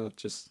stash.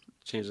 Just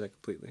change that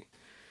completely.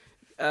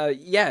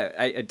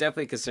 I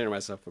definitely consider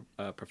myself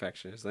a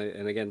perfectionist,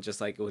 and again,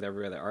 just like with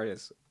every other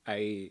artist,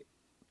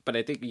 but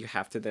I think you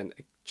have to then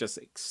just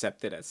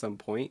accept it at some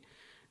point,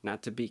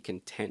 not to be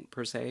content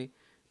per se,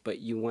 but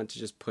you want to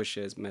just push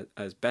it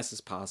as best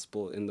as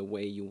possible in the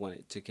way you want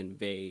it to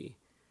convey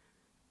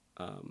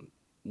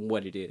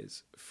what it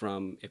is.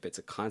 From, if it's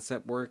a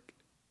concept work,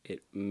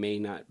 it may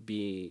not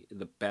be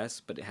the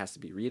best, but it has to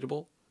be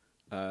readable,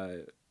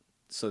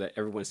 so that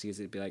everyone sees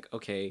it and be like,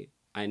 okay,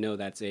 I know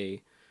that's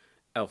a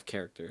elf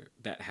character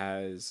that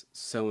has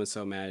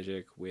so-and-so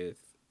magic with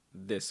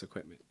this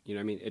equipment. You know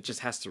what I mean? It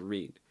just has to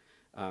read.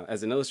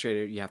 As an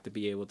illustrator, you have to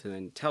be able to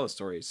then tell a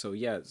story. So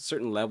yeah,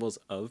 certain levels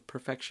of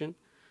perfection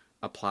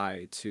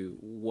apply to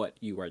what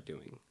you are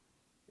doing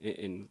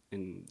in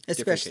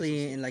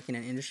especially in an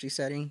industry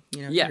setting.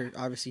 You're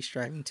obviously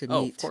striving to meet.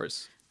 Oh, of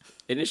course.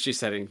 Industry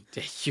setting,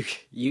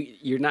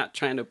 you're not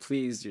trying to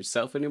please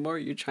yourself anymore.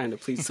 You're trying to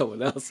please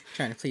someone else.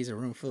 Trying to please a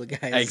room full of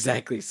guys.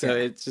 Exactly. So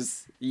it's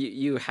just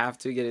you have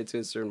to get it to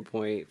a certain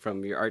point,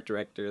 from your art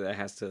director that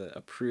has to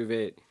approve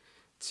it,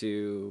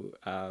 to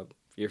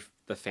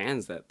the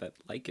fans that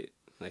like it.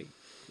 Like,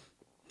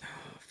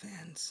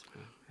 fans.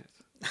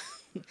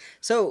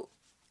 So,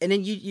 and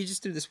then you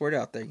just threw this word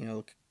out there.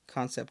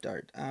 Concept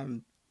art.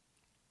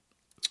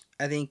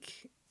 I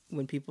think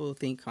when people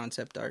think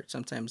concept art,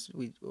 sometimes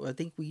I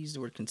think we use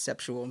the word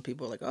conceptual, and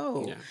people are like,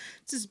 oh,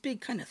 it's this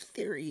big kind of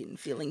theory and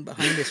feeling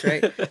behind this,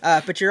 right?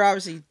 But you're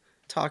obviously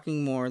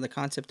talking more, the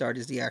concept art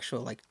is the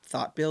actual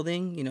thought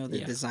building,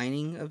 the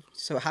designing of.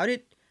 So how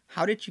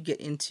did you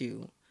get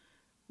into,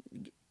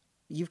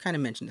 you've kind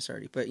of mentioned this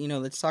already, but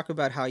let's talk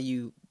about how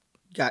you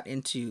got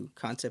into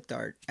concept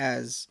art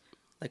as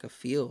a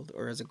field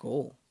or as a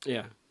goal.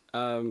 Yeah.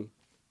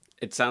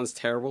 It sounds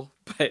terrible,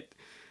 but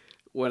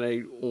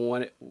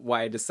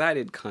why I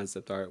decided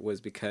concept art was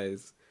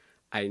because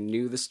I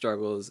knew the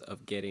struggles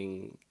of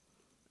getting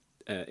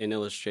an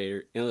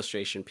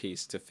illustration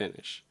piece to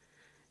finish.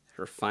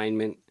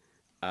 Refinement,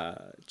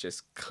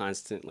 just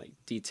constant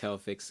detail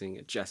fixing,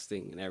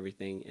 adjusting, and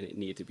everything, and it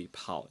needed to be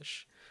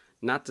polished.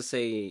 Not to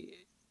say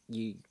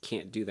you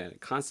can't do that in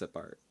concept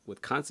art.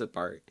 With concept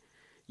art,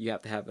 you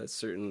have to have a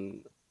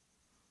certain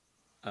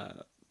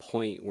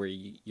point where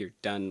you're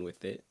done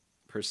with it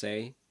per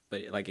se.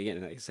 But like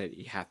I said,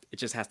 it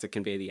just has to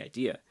convey the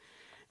idea.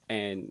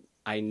 And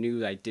I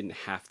knew I didn't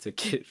have to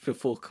get the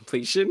full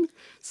completion.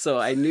 So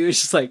I knew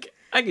it's just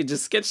I could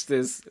just sketch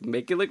this,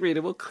 make it look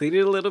readable, clean it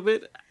a little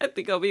bit. I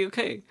think I'll be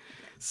okay.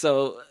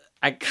 So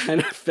I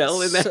kind of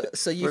fell in that.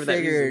 So you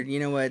figured, you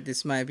know what,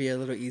 this might be a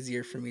little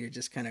easier for me to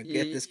just kind of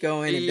get this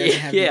going. It doesn't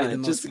have to be the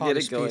most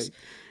polished piece.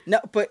 No,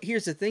 but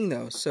here's the thing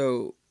though.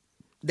 So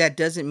that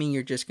doesn't mean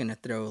you're just going to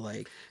throw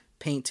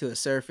paint to a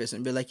surface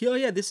and be like, "Oh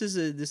yeah, this is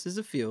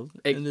a field,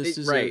 and this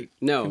is right.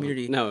 a No,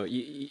 community." no,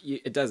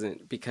 it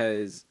doesn't,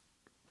 because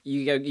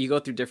you go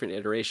through different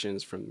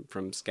iterations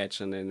from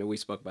sketch, and then we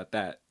spoke about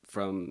that,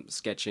 from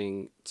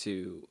sketching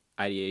to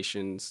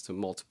ideations to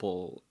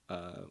multiple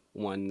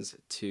ones,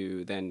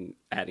 to then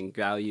adding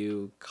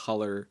value,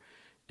 color,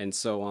 and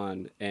so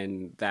on,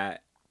 and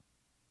that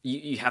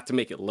you have to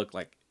make it look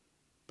like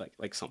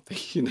something.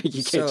 You know,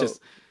 you can't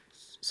just.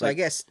 So I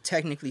guess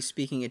technically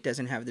speaking, it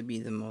doesn't have to be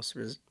the most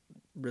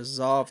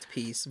resolved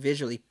piece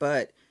visually,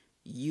 but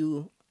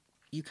you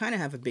kind of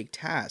have a big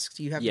task.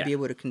 You have to be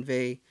able to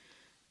convey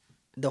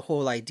the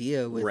whole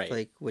idea with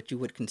like what you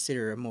would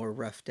consider a more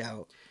roughed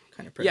out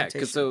kind of presentation. Yeah,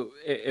 because so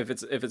if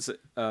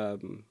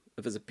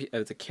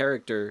it's a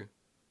character,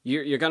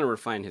 you're gonna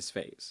refine his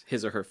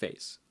or her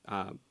face,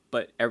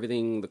 but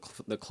everything,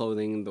 the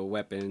clothing, the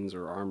weapons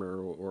or armor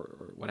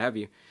or what have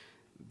you,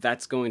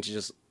 that's going to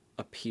just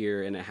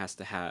appear, and it has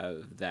to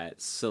have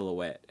that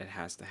silhouette. It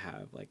has to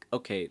have like,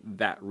 okay,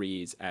 that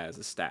reads as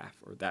a staff,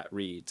 or that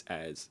reads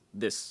as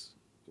this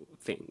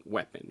thing,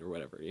 weapon, or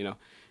whatever. You know,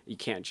 you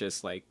can't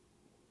just like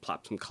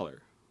plop some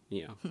color.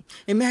 You know,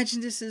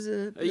 imagine this is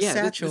a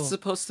satchel. It's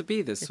supposed to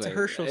be this way. It's a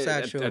Herschel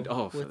satchel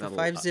with a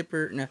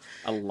 5-zipper. No.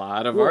 A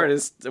lot of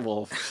artists,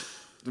 well,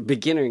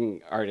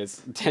 beginning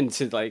artists tend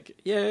to like,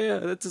 yeah,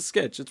 that's a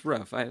sketch. It's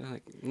rough. I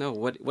like, no,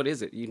 what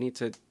is it? You need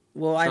to.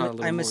 Well,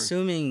 I'm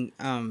assuming.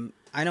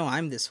 I know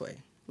I'm this way.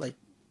 Like,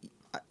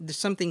 there's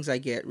some things I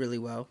get really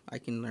well. I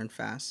can learn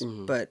fast,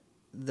 but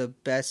the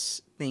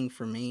best thing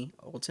for me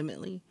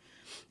ultimately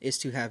is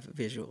to have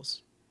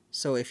visuals.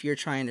 So if you're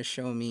trying to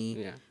show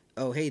me,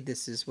 oh, hey,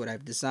 this is what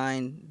I've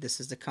designed. This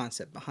is the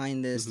concept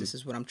behind this. This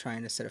is what I'm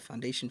trying to set a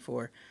foundation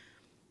for.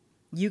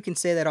 You can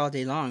say that all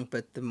day long,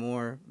 but the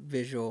more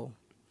visual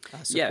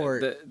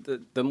support,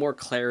 the more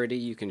clarity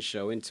you can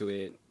show into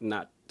it.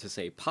 Not to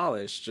say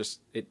polish, just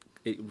it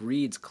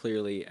reads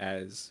clearly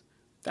as.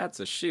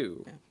 That's a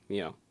shoe. Yeah.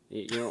 You know,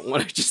 you don't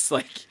want to just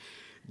like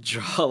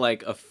draw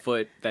like a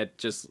foot that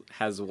just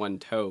has one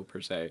toe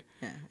per se.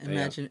 Yeah.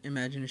 Imagine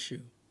a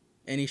shoe.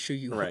 Any shoe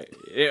you want. Right.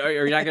 Or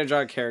you're not going to draw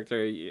a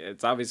character.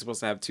 It's obviously supposed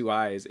to have 2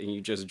 eyes, and you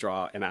just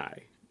draw an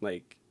eye.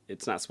 Like,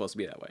 it's not supposed to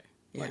be that way.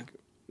 Yeah. Like,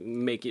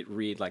 make it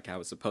read like how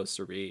it's supposed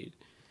to read,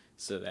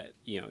 so that,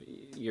 you know,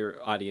 your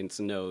audience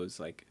knows,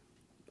 like,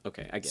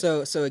 okay, I get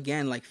it. So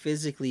again, like,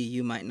 physically,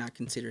 you might not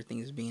consider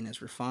things being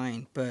as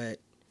refined,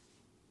 but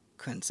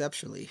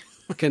conceptually,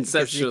 because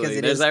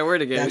there's that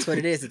word again. That's what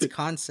it is. It's a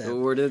concept. The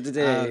word of the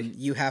day.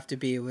 You have to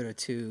be able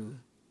to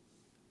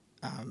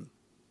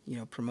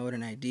promote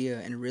an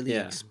idea and really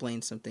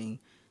explain something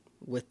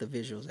with the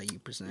visuals that you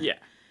present.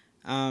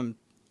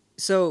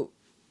 So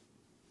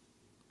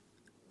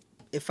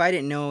if I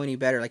didn't know any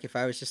better, like if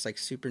I was just like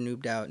super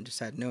noobed out and just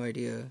had no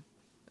idea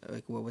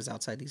like what was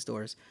outside these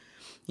doors,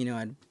 you know,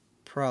 I'd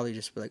probably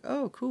just be like,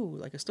 oh, cool,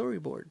 like a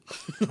storyboard,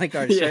 like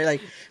artist, right?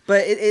 Like,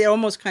 but it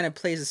almost kind of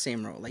plays the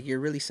same role. Like,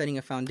 you're really setting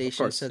a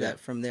foundation that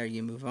from there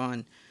you move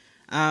on.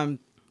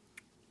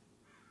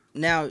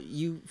 Now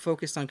you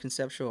focused on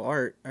conceptual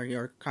art or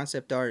your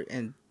concept art,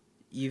 and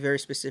you very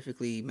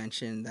specifically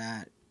mentioned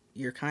that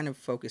you're kind of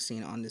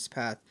focusing on this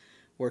path,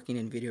 working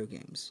in video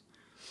games.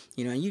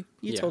 You know, and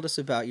you told us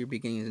about your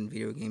beginnings in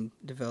video game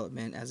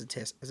development as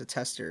a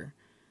tester.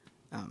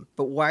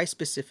 But why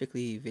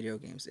specifically video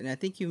games? And I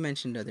think you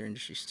mentioned other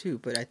industries too,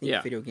 but I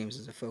think video games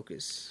is a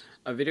focus.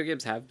 Video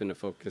games have been a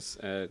focus,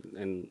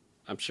 and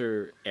I'm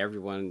sure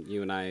everyone,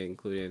 you and I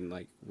included,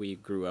 like, we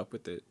grew up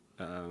with it.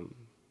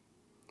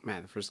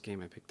 The first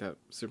game I picked up,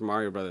 Super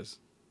Mario Brothers,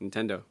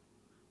 Nintendo.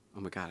 Oh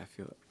my god, I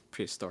feel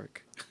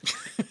prehistoric.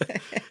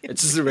 I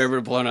just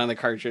remember blowing on the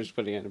cartridge,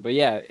 putting it in. But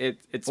yeah,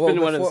 it's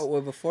been one of those...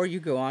 Well, before you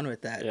go on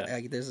with that,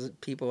 like, there's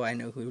people I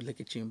know who look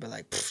at you and be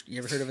like, you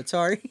ever heard of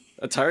Atari?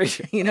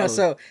 Atari? You know,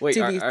 so wait,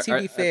 to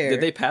be fair...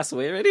 Did they pass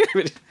away already?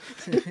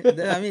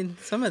 I mean,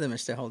 some of them are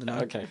still holding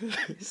on. Okay.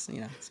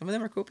 You know, some of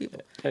them are cool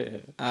people. Yeah.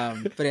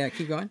 But yeah,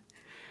 keep going.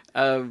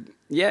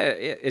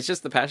 It's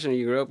just the passion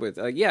you grew up with.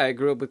 Like, I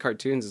grew up with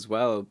cartoons as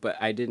well, but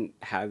I didn't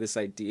have this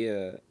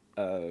idea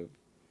of,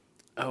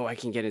 oh, I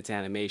can get into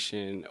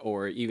animation,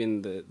 or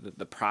even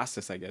the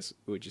process, I guess,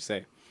 would you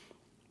say?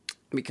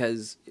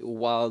 Because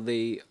while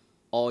they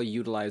all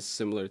utilize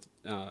similar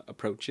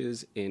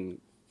approaches in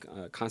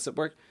concept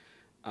work,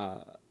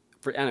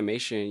 for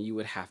animation, you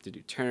would have to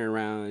do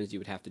turnarounds, you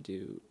would have to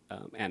do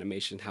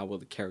animation, how will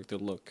the character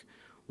look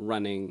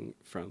running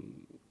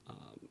from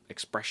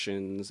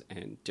expressions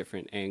and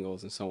different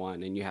angles and so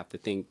on, and you have to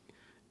think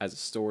as a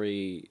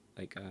story,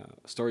 like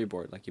a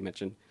storyboard, like you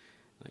mentioned.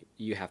 Like,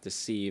 you have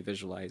to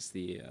visualize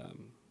the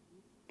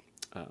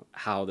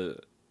how the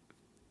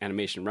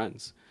animation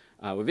runs.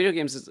 With video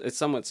games, it's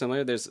somewhat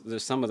similar. There's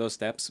some of those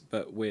steps,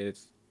 but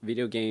with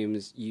video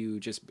games, you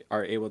just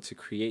are able to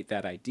create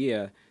that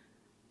idea.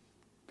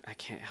 I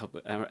can't help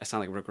it. I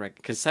sound like Rick Wright.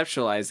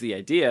 Conceptualize the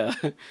idea,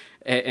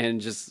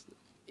 and just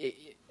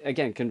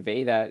again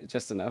convey that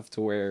just enough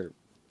to where,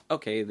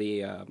 okay,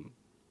 the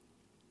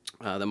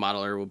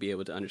modeler will be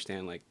able to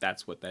understand, like,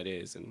 that's what that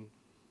is, and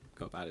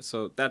go about it.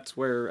 So that's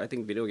where I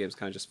think video games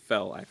kind of just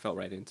fell. I fell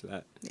right into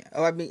that. Yeah.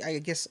 Oh, I mean, I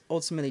guess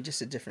ultimately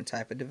just a different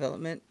type of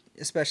development,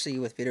 especially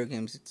with video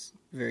games. It's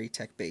very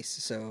tech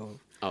based. So,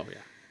 Oh yeah.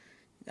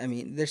 I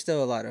mean, there's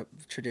still a lot of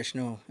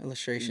traditional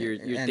illustration.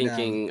 You're and,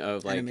 thinking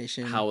of like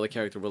animation. how the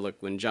character will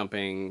look when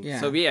jumping.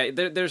 Yeah. So yeah,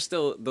 there's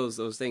still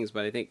those things,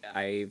 but I think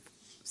I've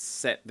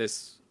set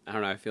this. I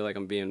don't know. I feel like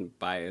I'm being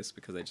biased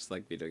because I just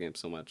like video games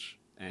so much,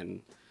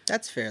 and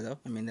That's fair though.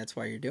 I mean, that's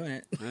why you're doing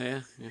it. oh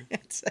yeah,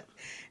 It's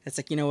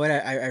like, you know what?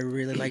 I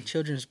really like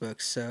children's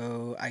books,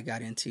 so I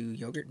got into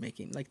yogurt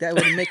making. Like that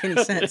wouldn't make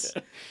any sense.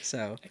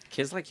 So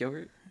kids like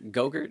yogurt,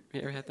 Go-Gurt.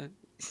 You ever had that?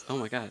 Oh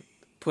my god,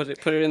 put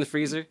it in the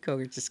freezer,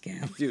 yogurt's a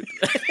scam, dude.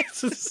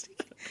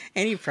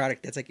 Any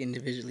product that's like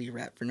individually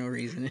wrapped for no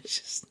reason, it's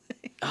just.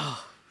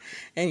 Oh.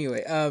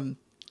 Anyway,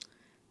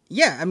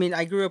 yeah. I mean,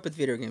 I grew up with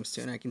video games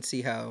too, and I can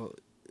see how.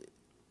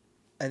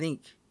 I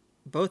think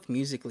both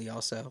musically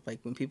also, like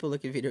when people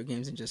look at video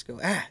games and just go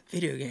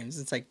video games,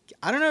 it's like,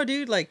 I don't know,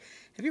 dude, like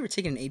have you ever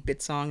taken an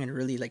 8-bit song and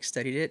really like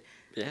studied it?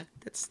 Yeah,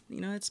 that's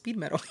it's speed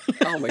metal.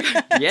 Oh my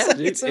god, yeah, so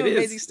dude, it's some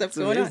amazing stuff it's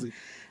going amazing.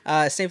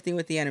 on. Same thing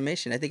with the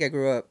animation. I think I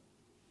grew up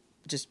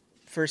just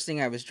first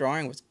thing I was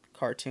drawing was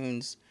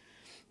cartoons,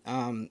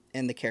 and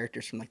the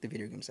characters from like the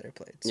video games that I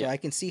played, so I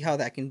can see how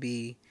that can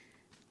be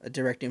a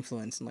direct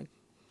influence in like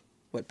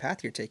what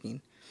path you're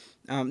taking.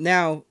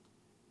 Now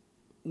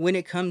when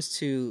it comes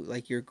to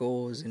like your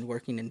goals and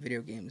working in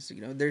video games,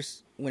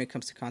 there's, when it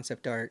comes to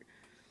concept art,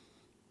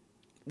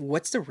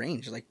 what's the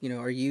range? Like,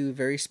 are you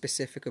very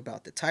specific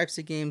about the types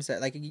of games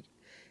that like,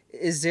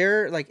 is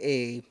there like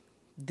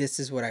this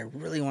is what I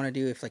really want to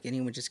do if like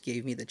anyone just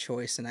gave me the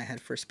choice and I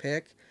had first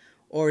pick?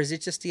 Or is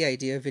it just the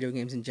idea of video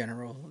games in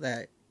general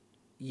that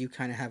you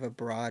kind of have a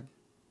broad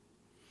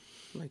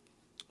like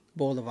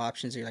bowl of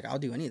options? You're like, I'll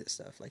do any of this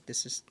stuff. Like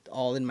this is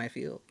all in my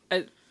field.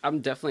 I'm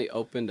definitely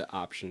open to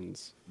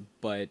options,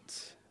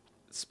 but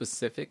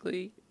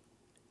specifically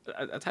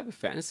a type of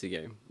fantasy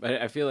game.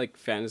 I feel like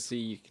fantasy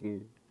you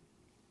can.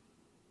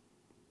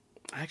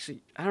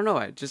 Actually, I don't know.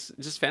 I just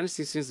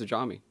fantasy seems to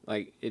draw me.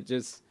 Like it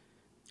just.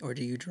 Or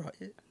do you draw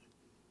it?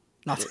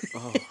 Not.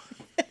 Oh.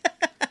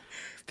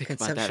 Think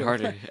about that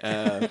harder.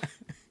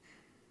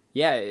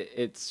 Yeah,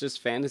 it's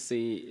just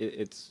fantasy.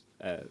 It's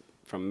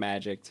from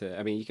magic to.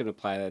 I mean, you can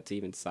apply that to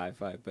even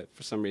sci-fi, but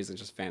for some reason,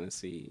 just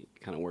fantasy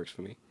kind of works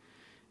for me.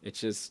 It's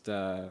just,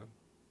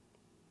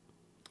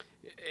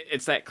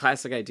 it's that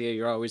classic idea.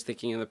 You're always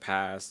thinking in the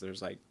past.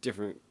 There's like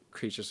different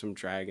creatures from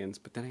dragons,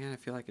 but then again, I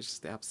feel like it's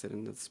just the opposite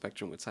end of the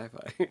spectrum with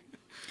sci-fi.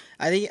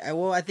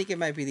 I think it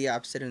might be the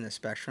opposite in the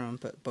spectrum,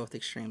 but both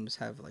extremes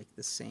have like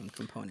the same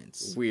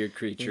components. Weird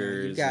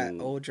creatures. You've got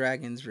old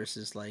dragons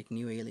versus like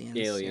new aliens.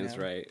 Aliens,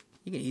 right?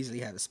 You can easily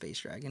have a space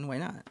dragon. Why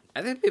not?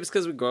 I think it's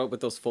because we grow up with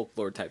those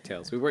folklore type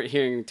tales. We weren't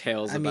hearing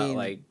tales about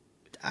like.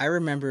 I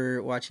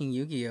remember watching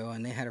Yu-Gi-Oh!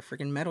 And they had a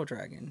freaking metal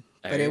dragon,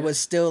 but it was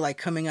still like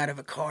coming out of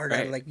a card,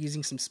 or like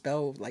using some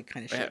spell like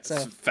kind of shit. Yeah, so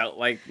it felt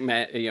like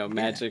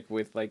magic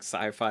with like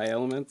sci-fi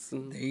elements.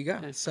 And, there you go.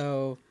 Yeah.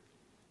 So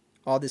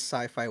all this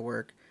sci-fi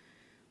work,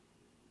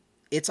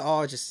 it's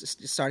all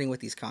just starting with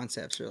these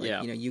concepts. Or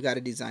like you got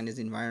to design these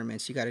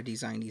environments, you got to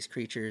design these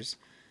creatures.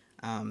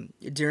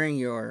 During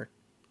your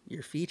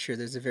feature,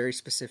 there's a very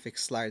specific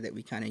slide that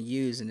we kind of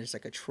use, and there's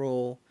like a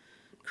troll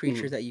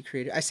creature that you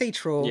created. I say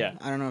troll. Yeah.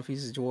 I don't know if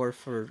he's a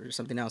dwarf or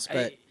something else,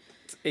 but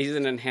he's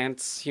an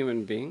enhanced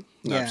human being.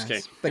 No, I'm just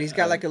kidding. But he's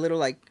got like a little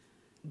like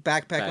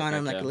backpack on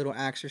him, like a little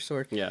axe or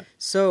sword. Yeah.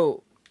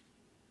 So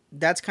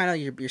that's kind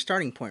of your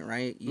starting point,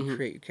 right? You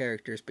create your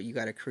characters, but you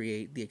got to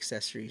create the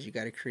accessories. You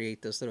got to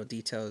create those little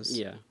details.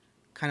 Yeah.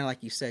 Kind of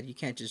like you said, you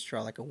can't just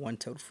draw like a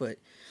one-toed foot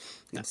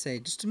and say,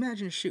 just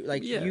imagine a shoe.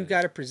 Like you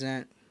got to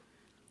present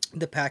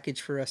the package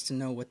for us to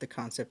know what the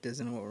concept is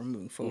and what we're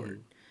moving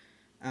forward.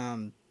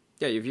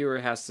 Yeah, your viewer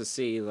has to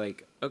see,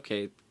 like,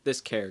 okay, this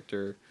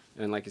character,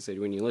 and like I said,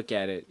 when you look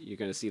at it, you're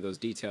going to see those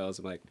details.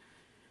 I'm like,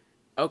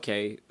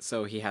 okay,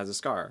 so he has a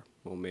scar.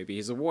 Well, maybe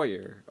he's a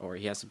warrior, or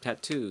he has some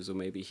tattoos, or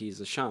maybe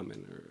he's a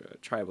shaman, or a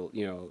tribal,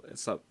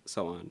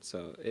 so on.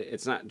 So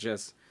it's not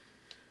just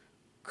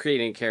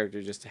creating a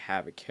character just to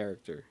have a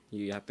character.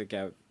 You have to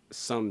give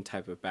some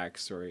type of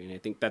backstory, and I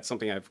think that's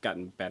something I've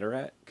gotten better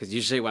at, because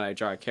usually when I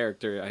draw a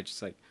character, I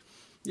just like,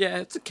 yeah,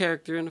 it's a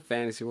character in a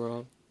fantasy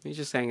world. He's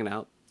just hanging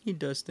out. He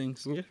does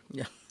things.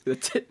 Yeah.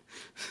 That's it.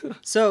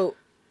 So,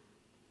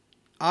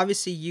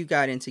 obviously, you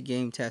got into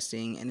game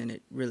testing, and then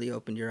it really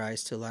opened your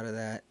eyes to a lot of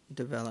that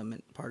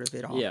development part of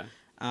it all. Yeah.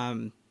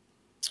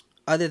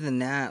 Other than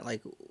that,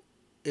 like,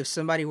 if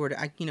somebody were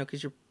to,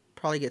 because you'll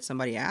probably get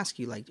somebody ask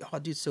you, like, oh,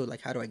 dude, so,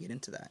 like, how do I get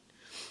into that?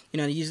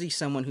 Usually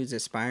someone who's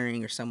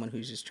aspiring or someone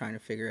who's just trying to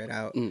figure it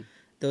out.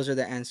 Those are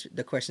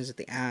the questions that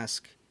they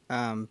ask.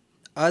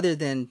 Other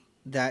than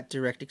that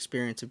direct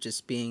experience of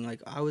just being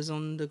like, I was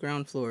on the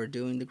ground floor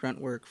doing the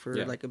grunt work for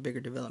like a bigger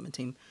development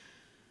team.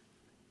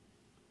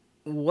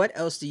 What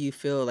else do you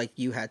feel like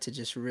you had to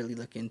just really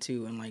look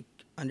into and like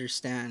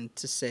understand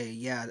to say,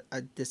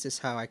 this is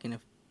how I can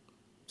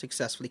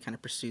successfully kind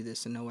of pursue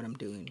this and know what I'm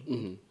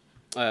doing?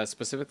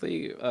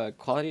 Specifically,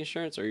 quality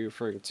assurance, or are you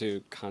referring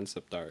to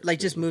concept art? Like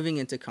just moving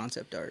into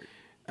concept art,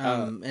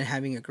 and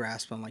having a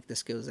grasp on like the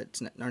skills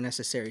that are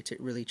necessary to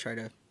really try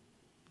to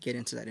get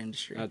into that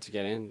industry. To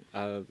get in,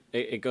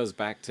 it goes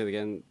back to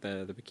again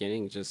the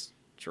beginning. Just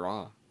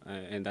draw,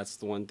 and that's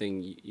the one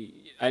thing.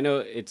 I know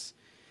it's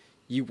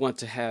you want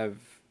to have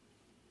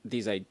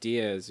these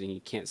ideas, and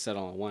you can't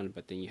settle on one,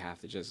 but then you have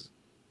to just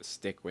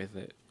stick with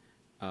it.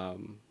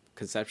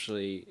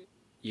 Conceptually,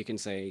 you can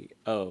say,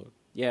 "Oh,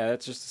 yeah,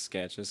 that's just a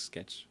sketch. Just a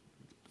sketch.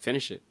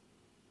 Finish it."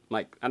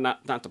 Like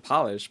not to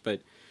polish,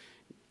 but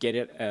get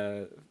it,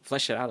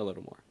 flesh it out a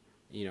little more,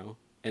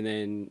 and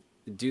then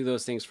do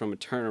those things from a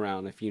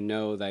turnaround. If you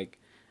know, like,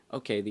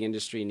 okay, the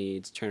industry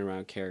needs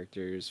turnaround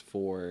characters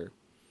for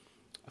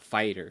a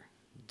fighter,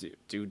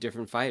 do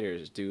different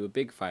fighters, do a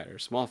big fighter,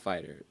 small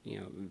fighter,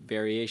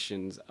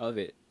 variations of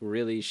it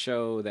really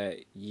show that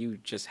you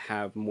just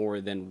have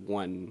more than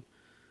one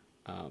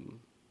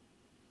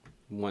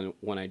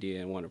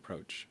idea and one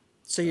approach.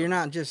 So you're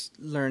not just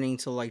learning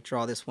to like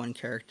draw this one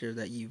character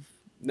that you've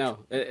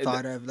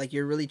thought of. Like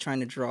you're really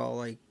trying to draw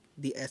like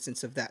the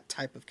essence of that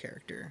type of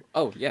character.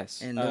 Oh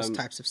yes, and those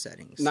types of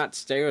settings. Not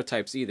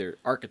stereotypes either,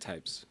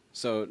 archetypes.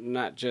 So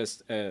not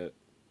just the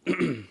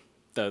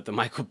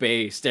Michael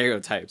Bay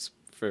stereotypes.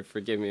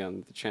 Forgive me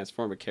on the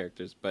Transformer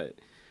characters, but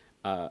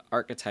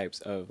archetypes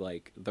of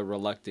like the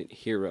reluctant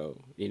hero.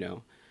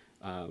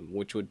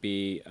 Which would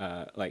be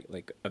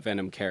like a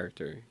Venom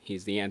character.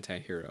 He's the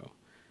anti-hero.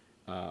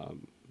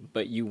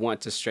 But you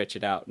want to stretch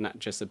it out, not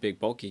just a big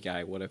bulky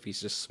guy. What if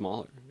he's just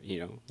smaller,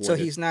 So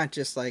he's not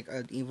just like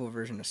an evil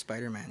version of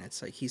Spider-Man.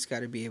 It's like he's got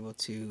to be able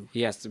to...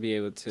 He has to be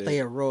able to... play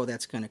a role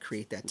that's going to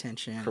create that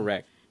tension.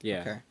 Correct,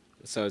 yeah. Okay.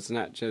 So it's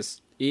not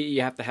just...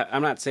 You have to have...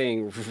 I'm not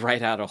saying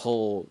write out a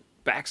whole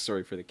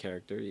backstory for the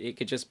character. It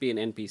could just be an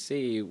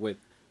NPC with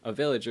a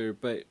villager,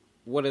 but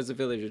what does a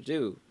villager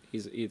do?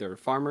 He's either a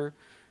farmer.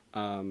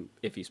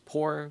 If he's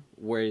poor,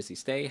 where does he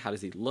stay? How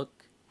does he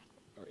look?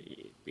 Or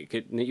it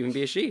could even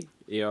be a she.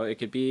 It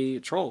could be a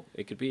troll.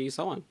 It could be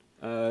so on.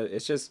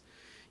 It's just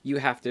you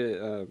have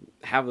to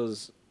have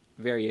those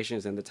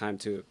variations and the time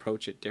to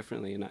approach it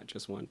differently and not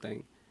just one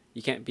thing.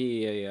 You can't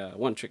be a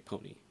one-trick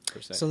pony, per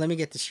se. So let me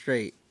get this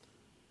straight.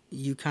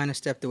 You kind of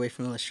stepped away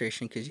from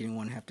illustration because you didn't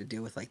want to have to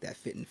deal with like that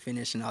fit and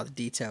finish and all the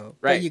detail.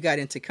 Right. But you got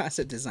into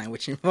concept design,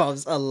 which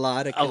involves a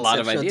lot of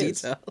conceptual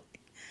detail.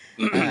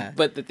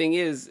 But the thing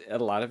is, a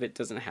lot of it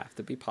doesn't have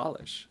to be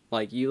polished.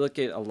 Like, you look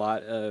at a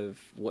lot of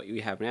what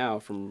we have now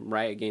from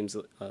Riot Games,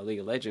 League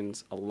of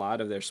Legends, a lot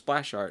of their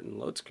splash art and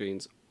load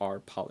screens are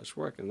polished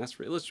work, and that's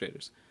for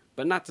illustrators.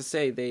 But not to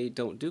say they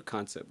don't do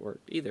concept work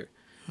either.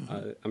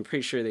 I'm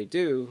pretty sure they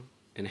do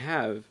and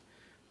have,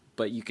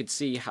 but you could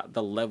see how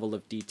the level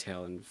of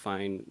detail and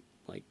fine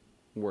like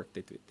work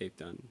that they've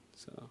done.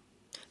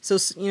 So,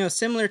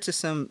 similar to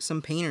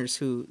some painters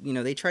who,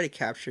 they try to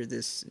capture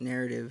this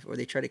narrative or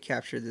they try to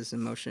capture this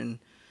emotion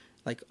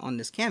like on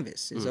this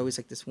canvas. It's always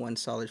like this one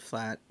solid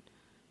flat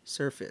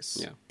surface.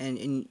 Yeah.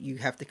 And you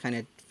have to kind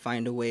of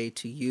find a way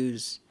to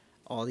use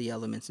all the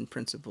elements and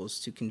principles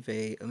to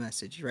convey a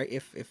message, right?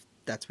 If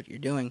that's what you're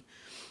doing.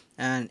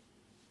 And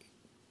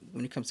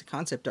when it comes to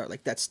concept art,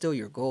 like that's still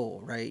your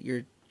goal, right?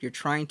 You're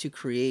trying to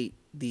create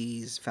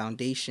these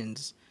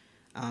foundations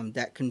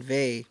that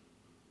convey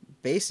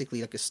basically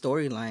like a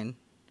storyline.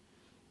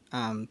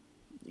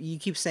 You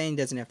keep saying it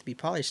doesn't have to be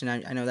polished, and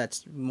I know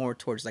that's more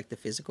towards like the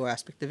physical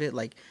aspect of it.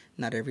 Like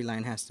not every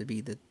line has to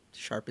be the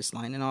sharpest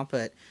line and all,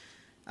 but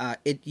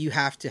you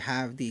have to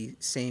have the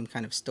same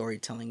kind of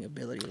storytelling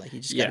ability. Like you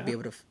just got to be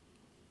able to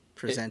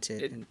present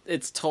it.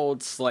 It's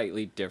told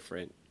slightly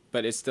different,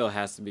 but it still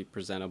has to be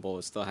presentable.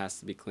 It still has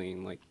to be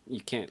clean. Like you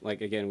can't,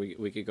 like, again,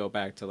 we could go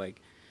back to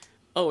like,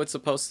 oh, it's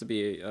supposed to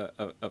be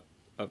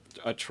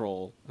a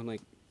troll. I'm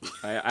like,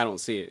 I don't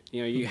see it.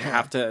 You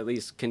have to at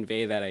least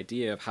convey that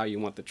idea of how you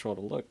want the troll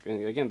to look.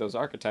 And again, those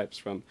archetypes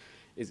from,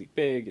 is he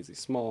big? Is he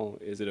small?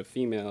 Is it a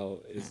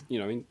female?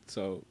 What I mean?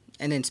 So.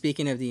 And then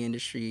speaking of the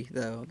industry,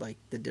 though, like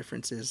the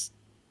difference is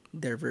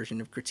their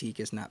version of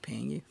critique is not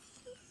paying you.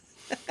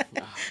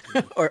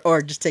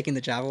 or just taking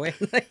the job away.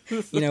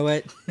 You know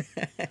what?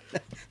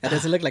 That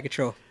doesn't look like a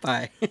troll.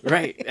 Bye.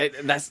 Right.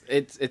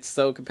 It's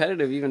so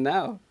competitive even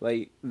now.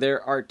 Like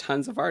there are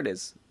tons of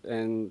artists,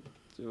 and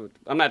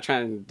I'm not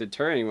trying to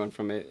deter anyone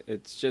from it.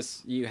 It's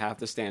just you have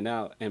to stand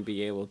out and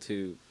be able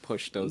to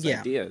push those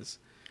ideas.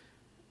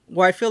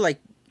 Well, I feel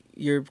like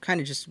you're kind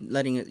of just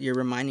you're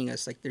reminding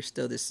us like there's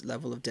still this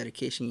level of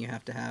dedication you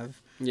have to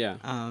have. Yeah.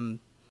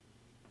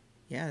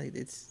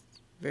 It's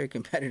very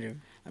competitive.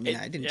 I mean,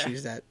 I didn't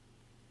choose that.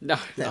 No,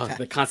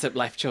 the concept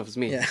life chose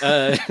me.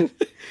 Yeah.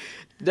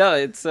 No,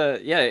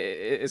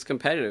 it's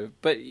competitive.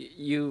 But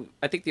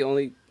I think the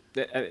only,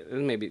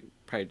 maybe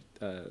probably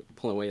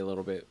pulling away a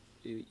little bit,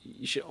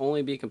 you should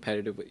only be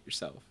competitive with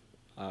yourself,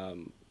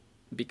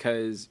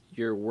 because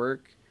your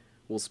work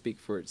will speak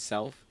for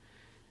itself,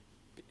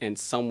 and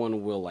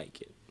someone will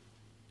like it.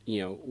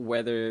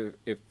 Whether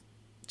if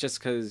just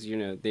because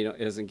it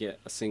doesn't get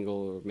a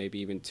single or maybe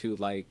even 2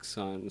 likes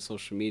on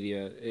social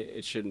media,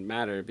 it shouldn't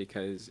matter,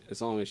 because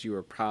as long as you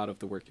are proud of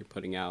the work you're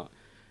putting out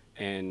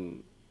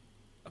and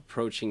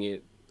approaching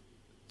it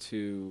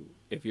to,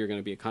 if you're going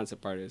to be a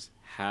concept artist,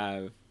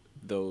 have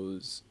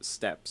those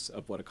steps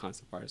of what a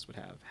concept artist would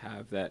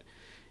have that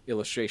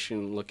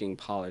illustration looking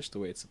polished the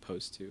way it's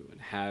supposed to, and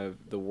have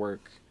the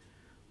work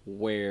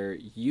where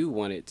you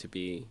want it to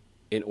be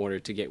in order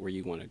to get where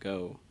you want to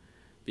go,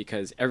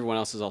 because everyone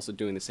else is also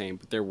doing the same,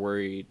 but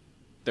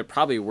they're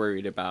probably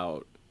worried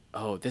about,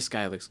 oh, this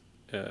guy looks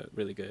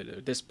really good,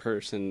 or this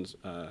person's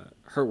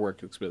her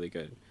work looks really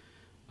good,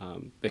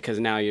 because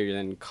now you're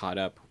then caught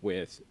up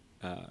with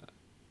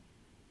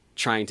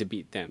trying to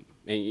beat them,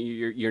 and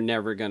you're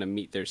never going to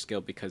meet their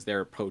skill because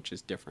their approach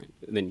is different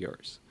than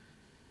yours.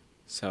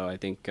 So I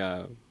think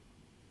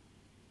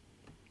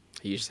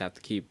you just have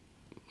to keep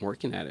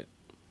working at it.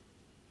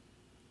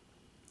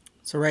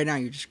 So right now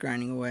you're just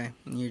grinding away,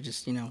 and you're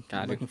just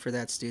looking for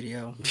that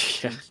studio.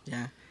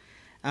 Yeah.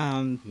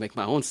 Yeah. Make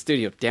my own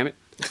studio, damn it.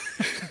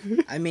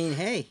 I mean,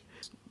 hey,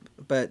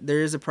 but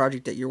there is a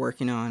project that you're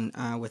working on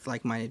with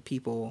like-minded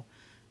people.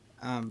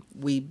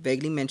 We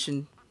vaguely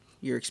mentioned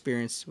your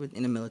experience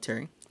in the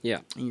military. Yeah.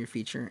 In your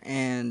feature,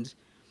 and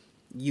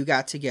you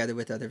got together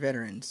with other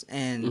veterans.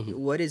 And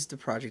what is the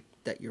project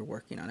that you're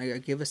working on?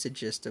 Give us a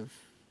gist of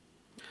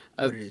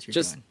what it is you're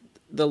doing.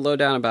 The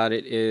lowdown about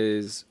it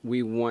is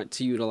we want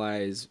to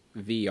utilize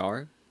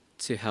VR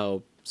to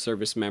help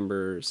service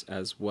members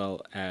as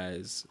well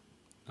as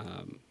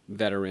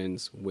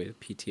veterans with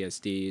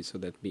PTSD, so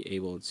that be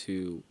able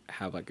to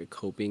have like a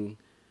coping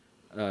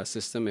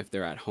system. If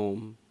they're at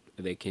home,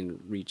 they can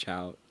reach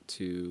out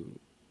to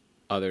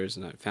others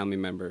and family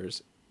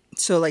members.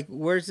 So, like,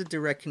 where's the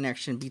direct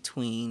connection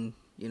between,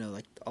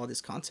 like all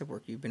this concept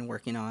work you've been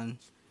working on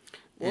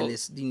and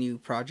the new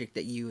project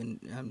that you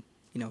and,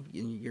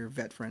 your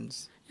vet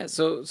friends? Yeah,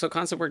 so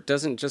concept work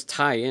doesn't just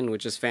tie in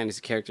with just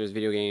fantasy characters,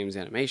 video games,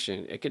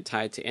 animation. It could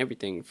tie to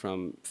everything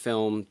from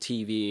film,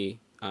 TV,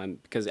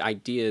 because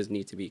ideas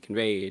need to be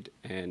conveyed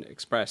and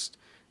expressed.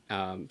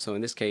 So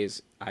in this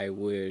case, I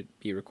would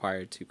be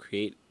required to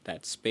create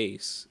that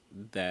space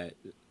that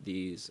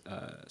these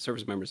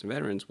service members and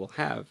veterans will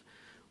have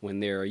when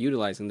they're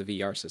utilizing the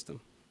VR system.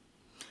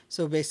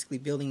 So basically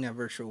building that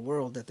virtual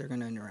world that they're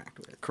going to interact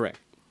with. Correct.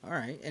 All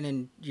right. And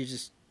then you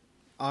just,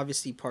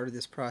 obviously part of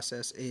this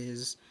process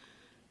is,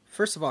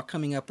 first of all,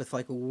 coming up with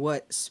like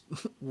what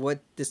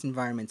this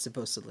environment's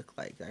supposed to look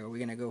like. Are we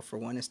going to go for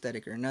one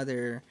aesthetic or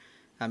another?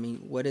 I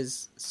mean,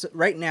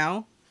 right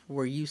now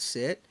where you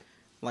sit,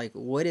 like,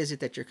 what is it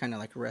that you're kind of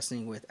like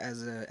wrestling with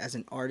as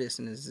an artist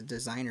and as a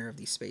designer of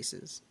these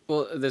spaces?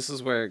 Well, this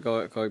is where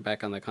going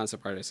back on the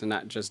concept artist and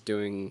not just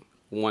doing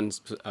one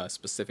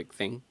specific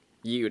thing.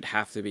 You'd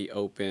have to be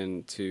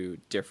open to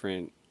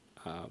different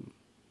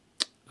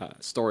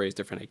stories,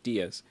 different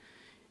ideas.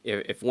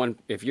 If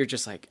you're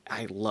just like,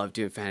 I love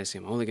doing fantasy,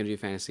 I'm only going to do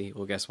fantasy,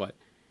 well, guess what?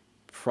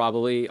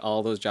 Probably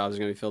all those jobs are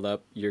going to be filled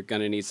up. You're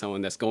going to need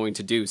someone that's going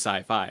to do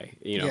sci-fi,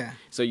 Yeah.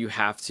 So you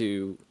have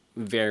to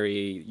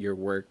vary your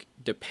work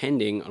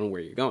depending on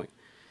where you're going.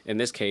 In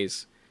this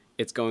case,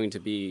 it's going to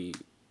be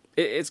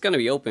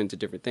open to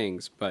different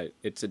things, but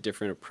it's a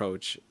different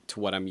approach to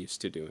what I'm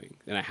used to doing,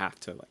 and I have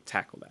to like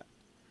tackle that.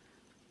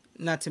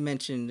 Not to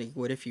mention, like,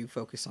 what if you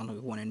focus on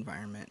one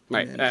environment?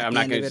 Right. And at the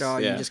end of it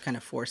all, you just kind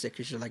of force it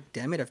because you're like,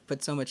 damn it, I've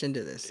put so much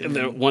into this. And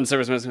then one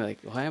service member's gonna be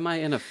like, why am I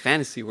in a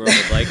fantasy world?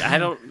 Like, I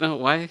don't know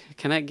why.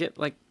 Can I get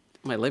like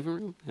my living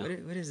room? No.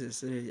 What is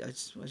this? I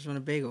just want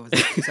a bagel. Is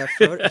that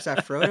Frodo? Is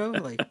that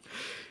Frodo? Like,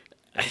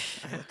 I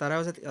thought I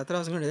was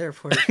going to the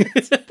airport.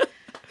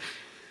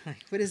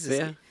 Like, what is this?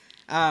 Yeah.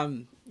 I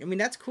mean,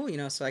 that's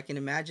cool, so I can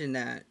imagine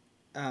that.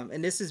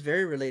 And this is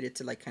very related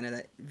to like kind of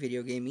that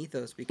video game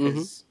ethos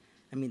because,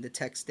 I mean, the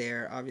text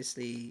there,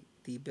 obviously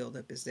the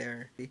buildup is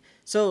there.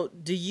 So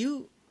do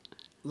you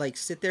like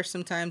sit there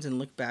sometimes and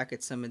look back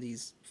at some of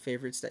these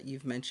favorites that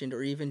you've mentioned,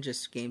 or even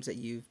just games that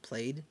you've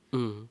played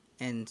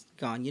and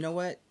gone, you know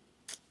what?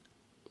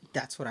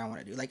 That's what I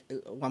want to do. Like,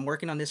 I'm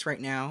working on this right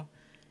now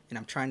and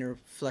I'm trying to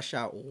flesh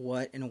out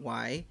what and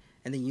why.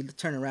 And then you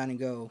turn around and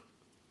go,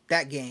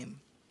 that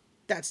game,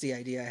 that's the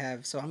idea I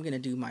have, so I'm going to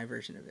do my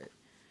version of it.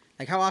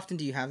 Like, how often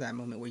do you have that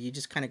moment where you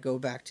just kind of go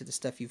back to the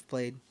stuff you've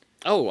played?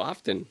 Oh,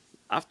 often.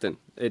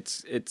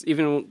 It's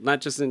even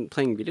not just in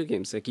playing video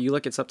games. Like, you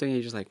look at something and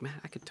you're just like, man,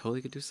 I could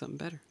do something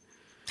better.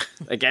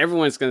 Like,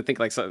 everyone's going to think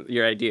like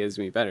your idea is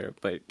going to be better,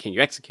 but can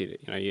you execute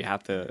it? You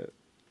have to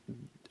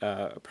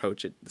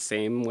approach it the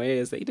same way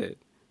as they did.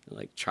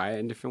 Like, try it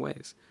in different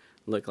ways.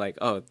 Look like,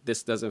 oh,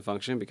 this doesn't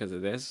function because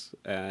of this,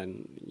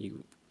 and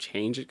you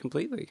change it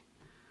completely.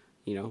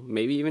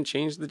 Maybe even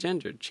change the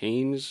gender,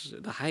 change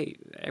the height,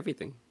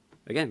 everything.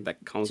 Again,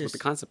 that comes with the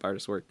concept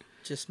artist work.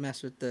 Just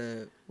mess with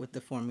the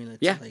formula.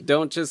 Yeah,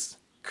 don't just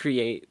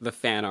create the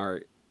fan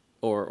art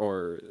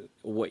or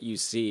what you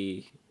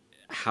see,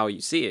 how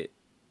you see it.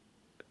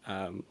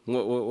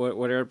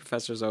 What our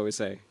professors always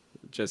say,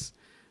 just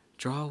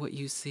draw what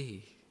you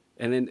see.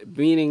 And then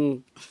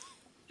meaning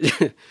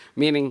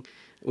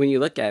when you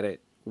look at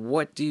it,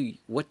 what do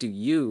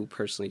you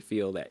personally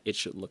feel that it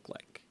should look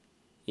like?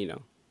 You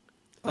know.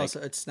 Like,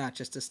 Also, it's not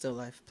just a still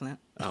life plant.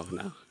 oh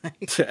no!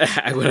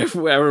 I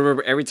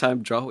remember every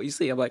time draw what you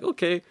see. I'm like,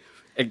 okay,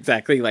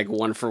 exactly, like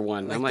one for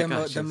one. Like I'm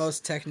like, the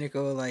most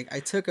technical. Like I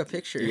took a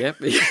picture. Yep.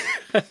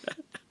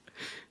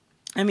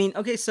 I mean,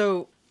 okay,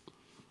 so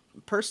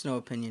personal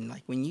opinion,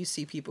 like when you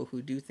see people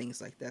who do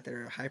things like that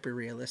are hyper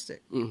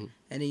realistic, Mm-hmm.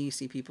 and then you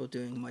see people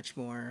doing much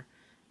more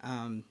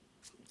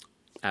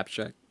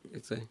Abstract,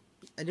 I'd say.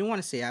 I didn't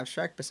want to say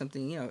abstract, but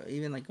something,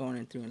 even like going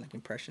in through like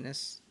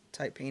impressionist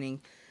type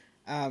painting.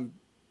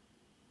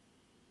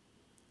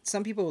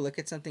 Some people will look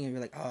at something and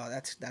be like, oh,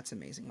 that's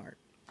amazing art.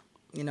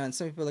 And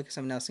some people look at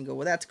something else and go,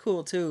 well, that's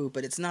cool too,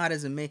 but it's not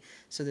as amazing.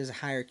 So there's a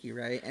hierarchy,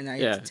 right? And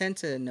I tend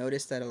to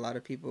notice that a lot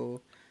of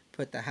people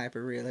put the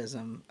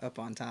hyperrealism up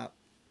on top.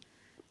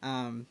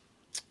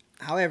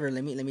 However,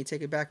 let me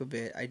take it back a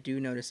bit. I do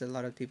notice that a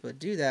lot of people that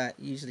do that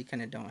usually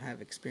kind of don't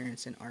have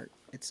experience in art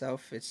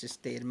itself. It's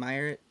just they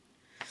admire it.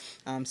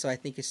 So I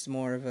think it's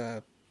more of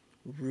a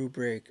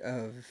rubric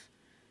of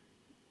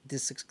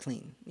this looks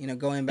clean.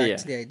 Going back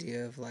to the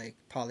idea of like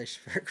polished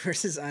work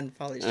versus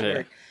unpolished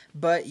work.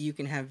 But you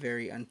can have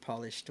very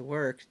unpolished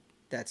work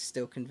that's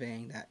still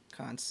conveying that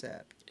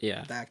concept.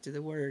 Yeah. Back to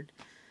the word.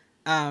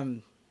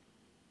 Like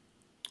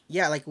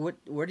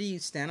where do you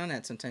stand on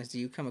that sometimes? Do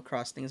you come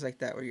across things like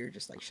that where you're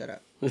just like, shut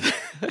up?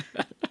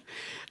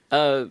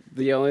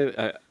 The only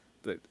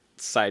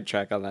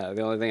sidetrack on that,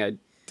 the only thing I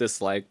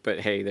dislike, but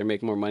hey, they're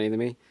making more money than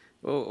me.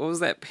 What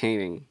was that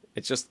painting?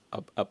 It's just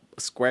a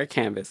square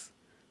canvas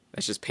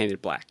that's just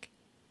painted black.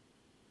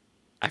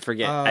 I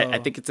forget. Oh. I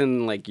think it's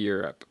in like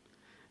Europe,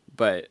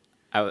 but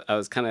I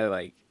was kind of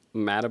like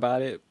mad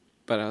about it.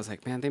 But I was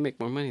like, man, they make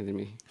more money than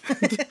me.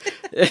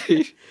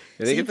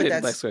 They can paint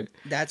it black square.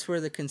 That's where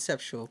the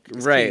conceptual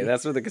is right. key.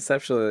 That's where the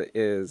conceptual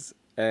is,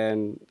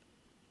 and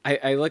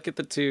I look at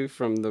the two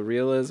from the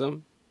realism.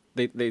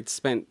 They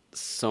spent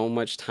so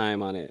much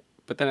time on it.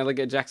 But then I look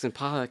at Jackson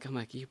Pollock, I'm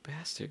like, you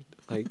bastard.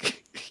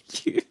 Like,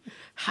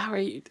 how are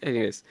you?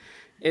 Anyways,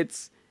 it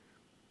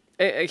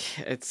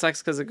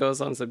sucks because it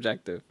goes on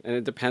subjective. And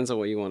it depends on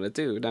what you want to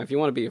do. Now, if you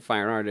want to be a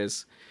fine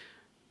artist,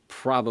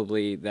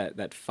 probably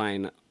that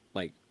fine,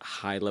 like,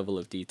 high level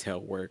of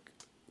detail work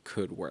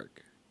could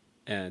work,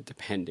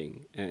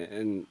 depending.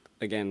 And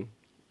again,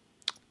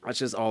 that's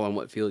just all on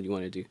what field you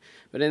want to do.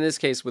 But in this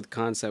case, with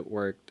concept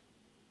work,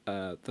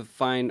 the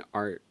fine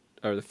art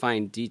or the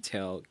fine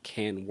detail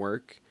can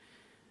work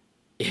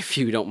if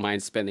you don't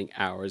mind spending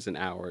hours and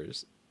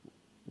hours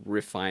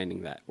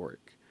refining that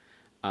work.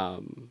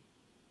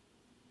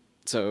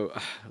 So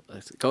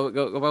let's go.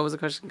 What was the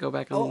question? Go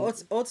back on.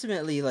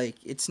 Ultimately, like,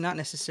 it's not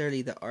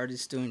necessarily the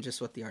artist doing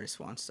just what the artist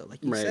wants. So,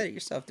 like you said it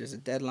yourself, there's a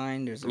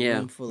deadline. There's a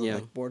room full of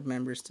like board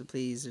members to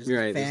please.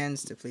 There's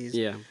fans to please.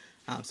 Yeah.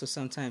 So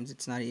sometimes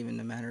it's not even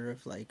a matter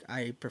of like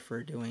I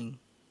prefer doing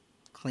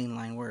clean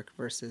line work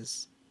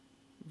versus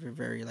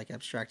very like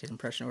abstracted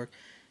impression work.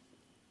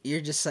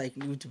 You're just like,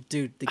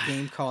 dude, the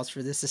game calls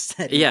for this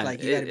aesthetic. Yeah,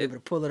 like you gotta be able to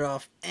pull it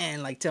off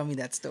and like tell me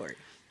that story.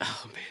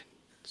 Oh man,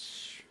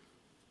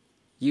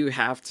 you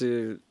have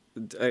to.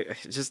 It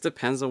just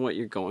depends on what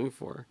you're going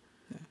for.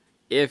 Yeah.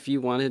 If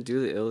you want to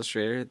do the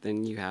illustrator,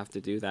 then you have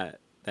to do that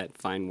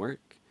fine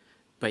work,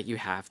 but you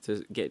have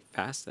to get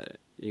fast at it.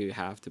 You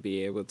have to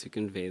be able to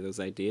convey those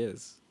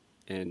ideas,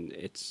 and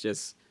it's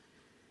just.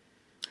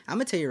 I'm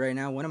gonna tell you right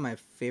now, one of my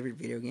favorite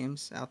video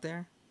games out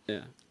there,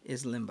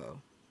 is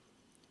Limbo.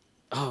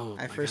 Oh,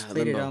 I first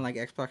played Limbo. it on like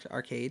Xbox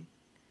Arcade.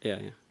 Yeah.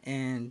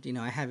 And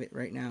I have it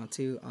right now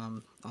too,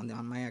 on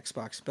my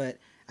Xbox. But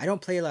I don't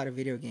play a lot of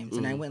video games,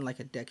 and I went like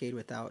a decade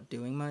without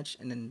doing much.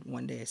 And then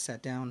one day I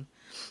sat down,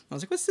 I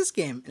was like, "What's this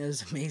game?" And it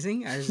was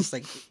amazing. I was just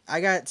like, I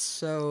got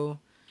so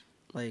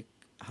like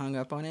hung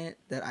up on it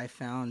that I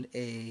found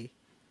a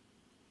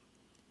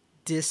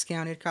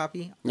discounted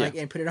copy,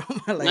 and put it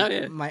on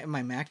my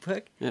my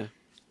MacBook. Yeah.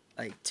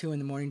 Like 2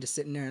 a.m, just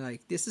sitting there,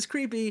 like, this is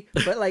creepy.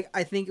 But like,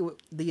 I think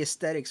the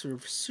aesthetics were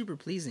super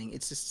pleasing.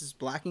 It's just this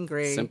black and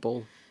gray,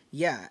 simple.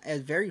 Yeah,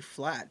 and very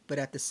flat. But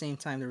at the same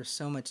time, there was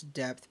so much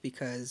depth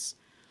because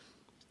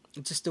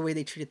just the way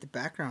they treated the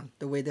background,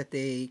 the way that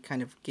they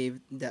kind of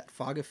gave that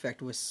fog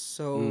effect was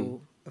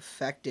so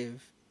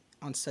effective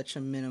on such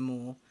a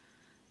minimal,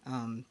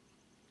 on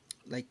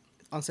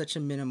such a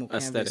minimal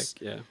canvas.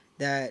 Aesthetic,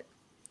 yeah.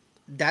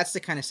 That's the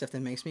kind of stuff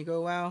that makes me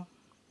go, wow.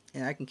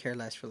 And I can care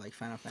less for like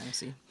Final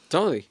Fantasy.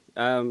 Totally.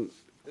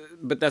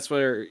 But that's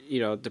where,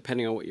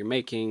 depending on what you're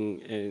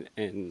making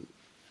and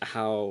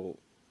how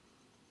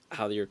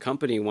your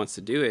company wants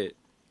to do it,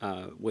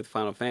 with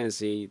Final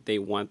Fantasy, they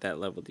want that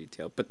level of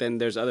detail. But then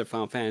there's other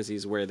Final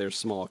Fantasies where there's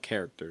small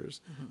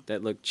characters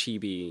that look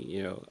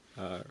chibi,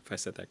 if I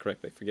said that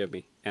correctly, forgive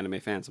me, anime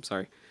fans, I'm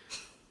sorry.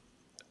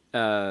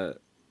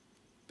 But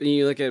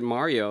you look at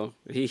Mario,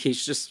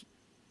 he's just,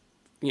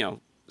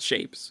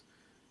 shapes.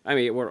 I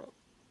mean,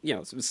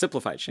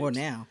 simplified shapes. Well,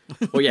 now.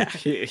 Well, yeah,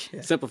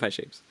 simplified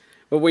shapes.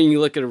 But when you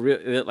look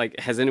at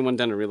has anyone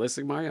done a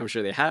realistic Mario? I'm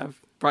sure they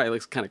have. probably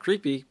looks kind of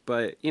creepy,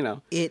 but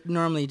It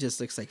normally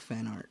just looks like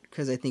fan art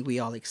because I think we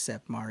all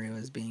accept Mario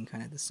as being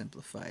kind of the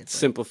simplified.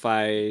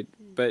 Simplified.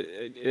 But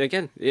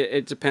again,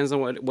 it depends on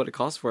what it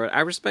calls for.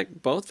 I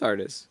respect both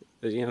artists.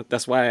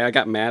 That's why I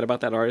got mad about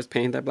that artist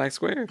painting that black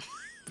square.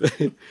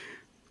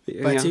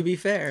 But to be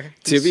fair,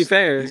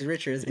 he's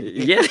richer than me.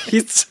 Yeah,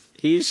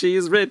 she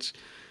is rich.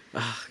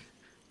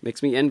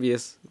 Makes me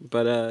envious,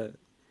 but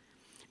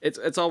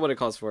it's all what it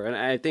calls for, and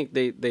I think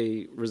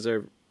they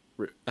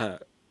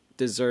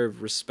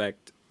deserve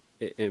respect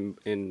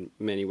in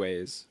many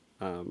ways,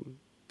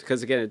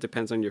 because again, it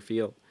depends on your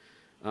field.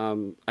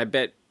 I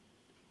bet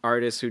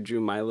artists who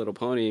drew My Little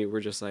Pony were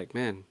just like,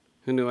 man,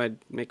 who knew I'd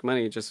make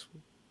money just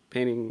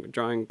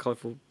drawing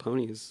colorful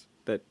ponies?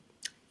 That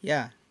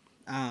yeah.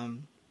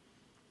 I'm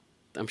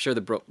sure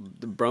the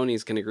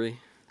bronies can agree.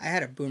 I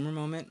had a boomer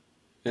moment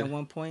at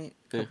one point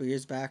a couple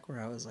years back where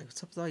I was like,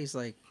 what's up with all these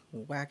like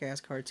whack ass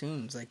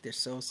cartoons? Like they're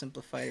so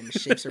simplified and the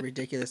shapes are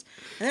ridiculous.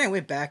 And then I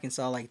went back and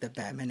saw like the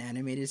Batman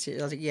animated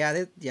series. I was like,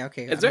 yeah,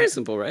 okay. It's very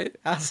simple, right?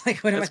 I was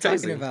like, what am I talking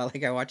crazy. about?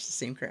 Like I watched the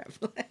same crap.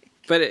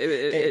 But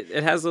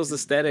it has those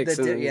aesthetics.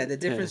 The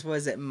difference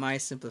was that my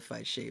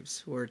simplified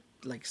shapes were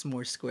like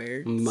more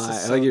squared.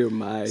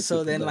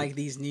 So then like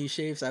these new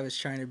shapes, I was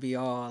trying to be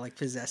all like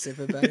possessive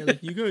about it.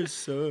 Like you guys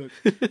suck.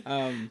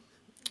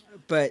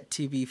 But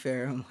to be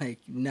fair, I'm like,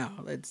 no,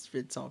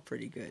 it's all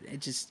pretty good. It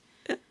just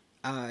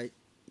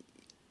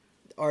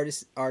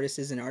artist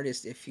is an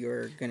artist if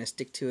you're gonna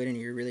stick to it and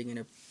you're really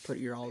gonna put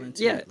your all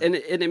into it. Yeah, and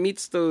it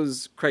meets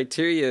those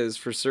criterias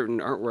for certain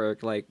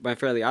artwork. Like My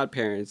Fairly Odd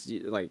Parents,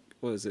 like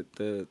what was it?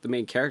 The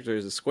main character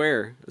is a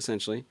square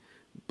essentially,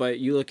 but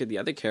you look at the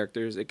other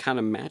characters, it kind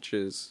of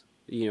matches.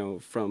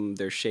 From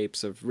their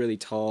shapes of really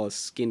tall,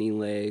 skinny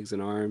legs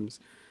and arms.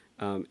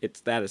 It's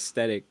that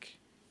aesthetic,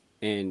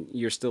 and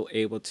you're still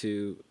able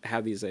to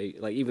have these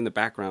like even the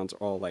backgrounds are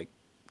all like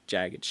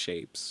jagged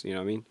shapes. You know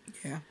what I mean?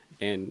 Yeah.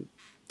 And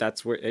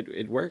that's where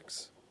it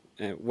works.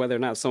 And whether or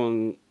not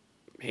someone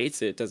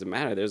hates it doesn't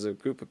matter. There's a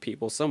group of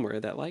people somewhere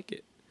that like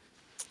it.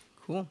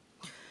 Cool.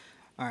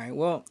 All right.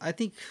 Well, I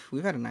think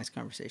we've had a nice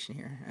conversation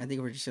here. I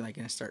think we're just like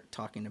going to start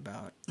talking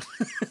about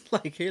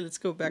like, hey, let's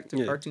go back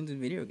to cartoons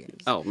and video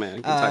games. Oh man,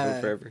 I can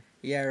talk forever.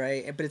 Yeah,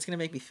 right. But it's going to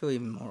make me feel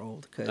even more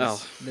old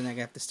because then I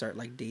have to start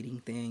like dating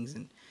things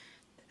and.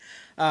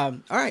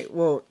 All right.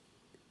 Well,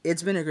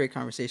 it's been a great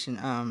conversation.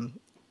 And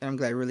I'm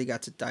glad I really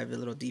got to dive a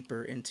little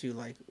deeper into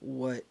like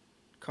what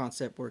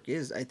concept work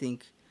is. I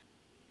think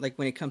like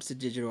when it comes to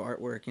digital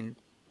artwork and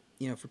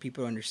for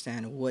people to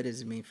understand what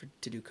does it mean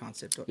to do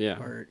concept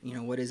art,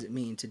 what does it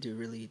mean to do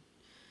really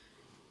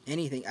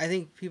anything. I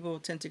think people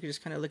tend to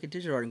just kind of look at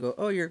digital art and go,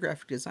 oh, you're a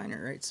graphic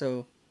designer, right?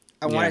 So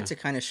I wanted to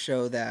kind of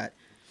show that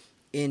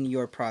in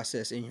your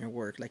process, in your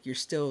work, like you're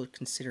still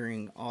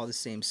considering all the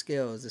same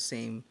skills, the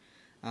same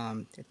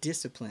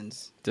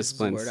disciplines. This is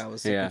the word I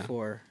was looking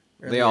for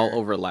earlier. They all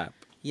overlap.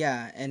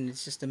 Yeah, and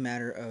it's just a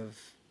matter of,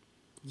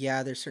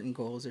 there's certain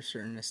goals, there's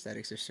certain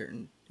aesthetics, there's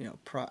certain,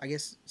 I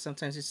guess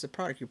sometimes it's the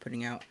product you're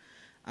putting out,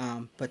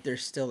 but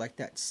there's still like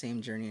that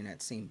same journey and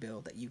that same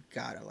build that you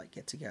gotta like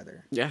get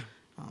together. Yeah.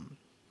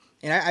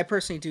 And I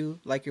personally do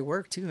like your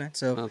work too, man.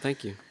 So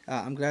thank you.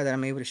 I'm glad that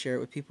I'm able to share it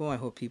with people. I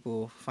hope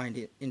people find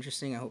it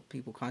interesting. I hope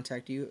people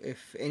contact you.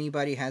 If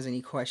anybody has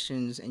any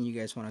questions and you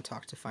guys want to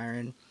talk to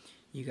Firen,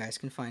 you guys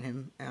can find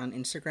him on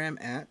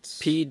Instagram at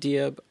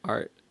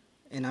PDeabArt.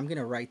 And I'm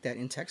gonna write that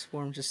in text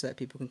form just so that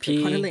people can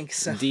click on a link.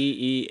 So.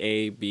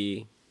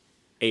 DEABART.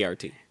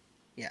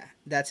 Yeah,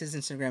 that's his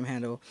Instagram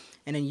handle.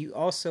 And then you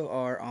also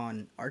are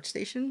on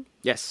ArtStation.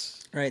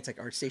 Yes. Right, it's like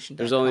ArtStation.com.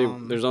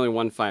 There's only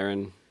one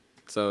Firen,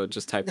 so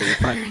just type in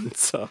Firen.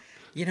 So.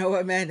 You know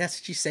what, man? That's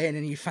what you say, and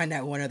then you find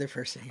that one other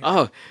person.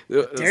 How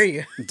dare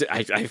you?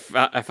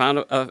 I found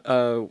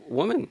a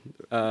woman.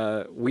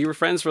 We were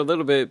friends for a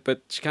little bit,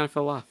 but she kind of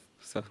fell off.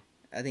 So.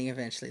 I think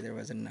eventually there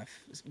wasn't enough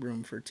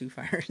room for two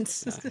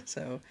Firens.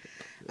 So,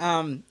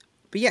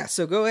 but yeah,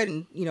 so go ahead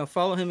and,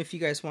 follow him if you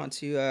guys want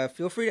to.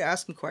 Feel free to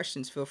ask him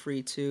questions. Feel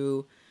free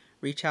to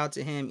reach out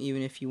to him,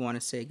 even if you want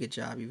to say good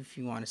job, even if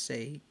you want to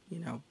say,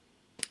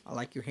 I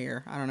like your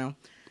hair. I don't know.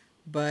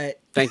 But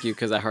thank you,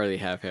 because I hardly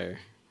have hair.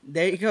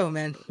 There you go,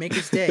 man. Make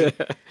his day.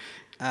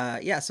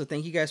 So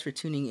thank you guys for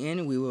tuning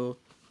in. We will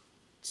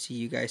see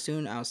you guys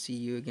soon. I'll see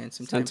you again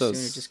sometime soon, or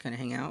just kind of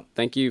hang out.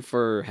 Thank you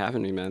for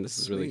having me, man. This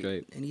is really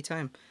great.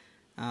 Anytime.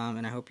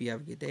 And I hope you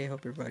have a good day. I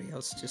hope everybody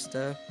else just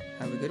have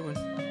a good one.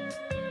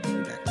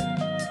 Be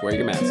back. Wear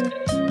your mask.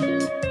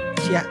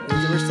 Yeah,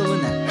 we're still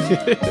in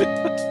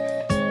that.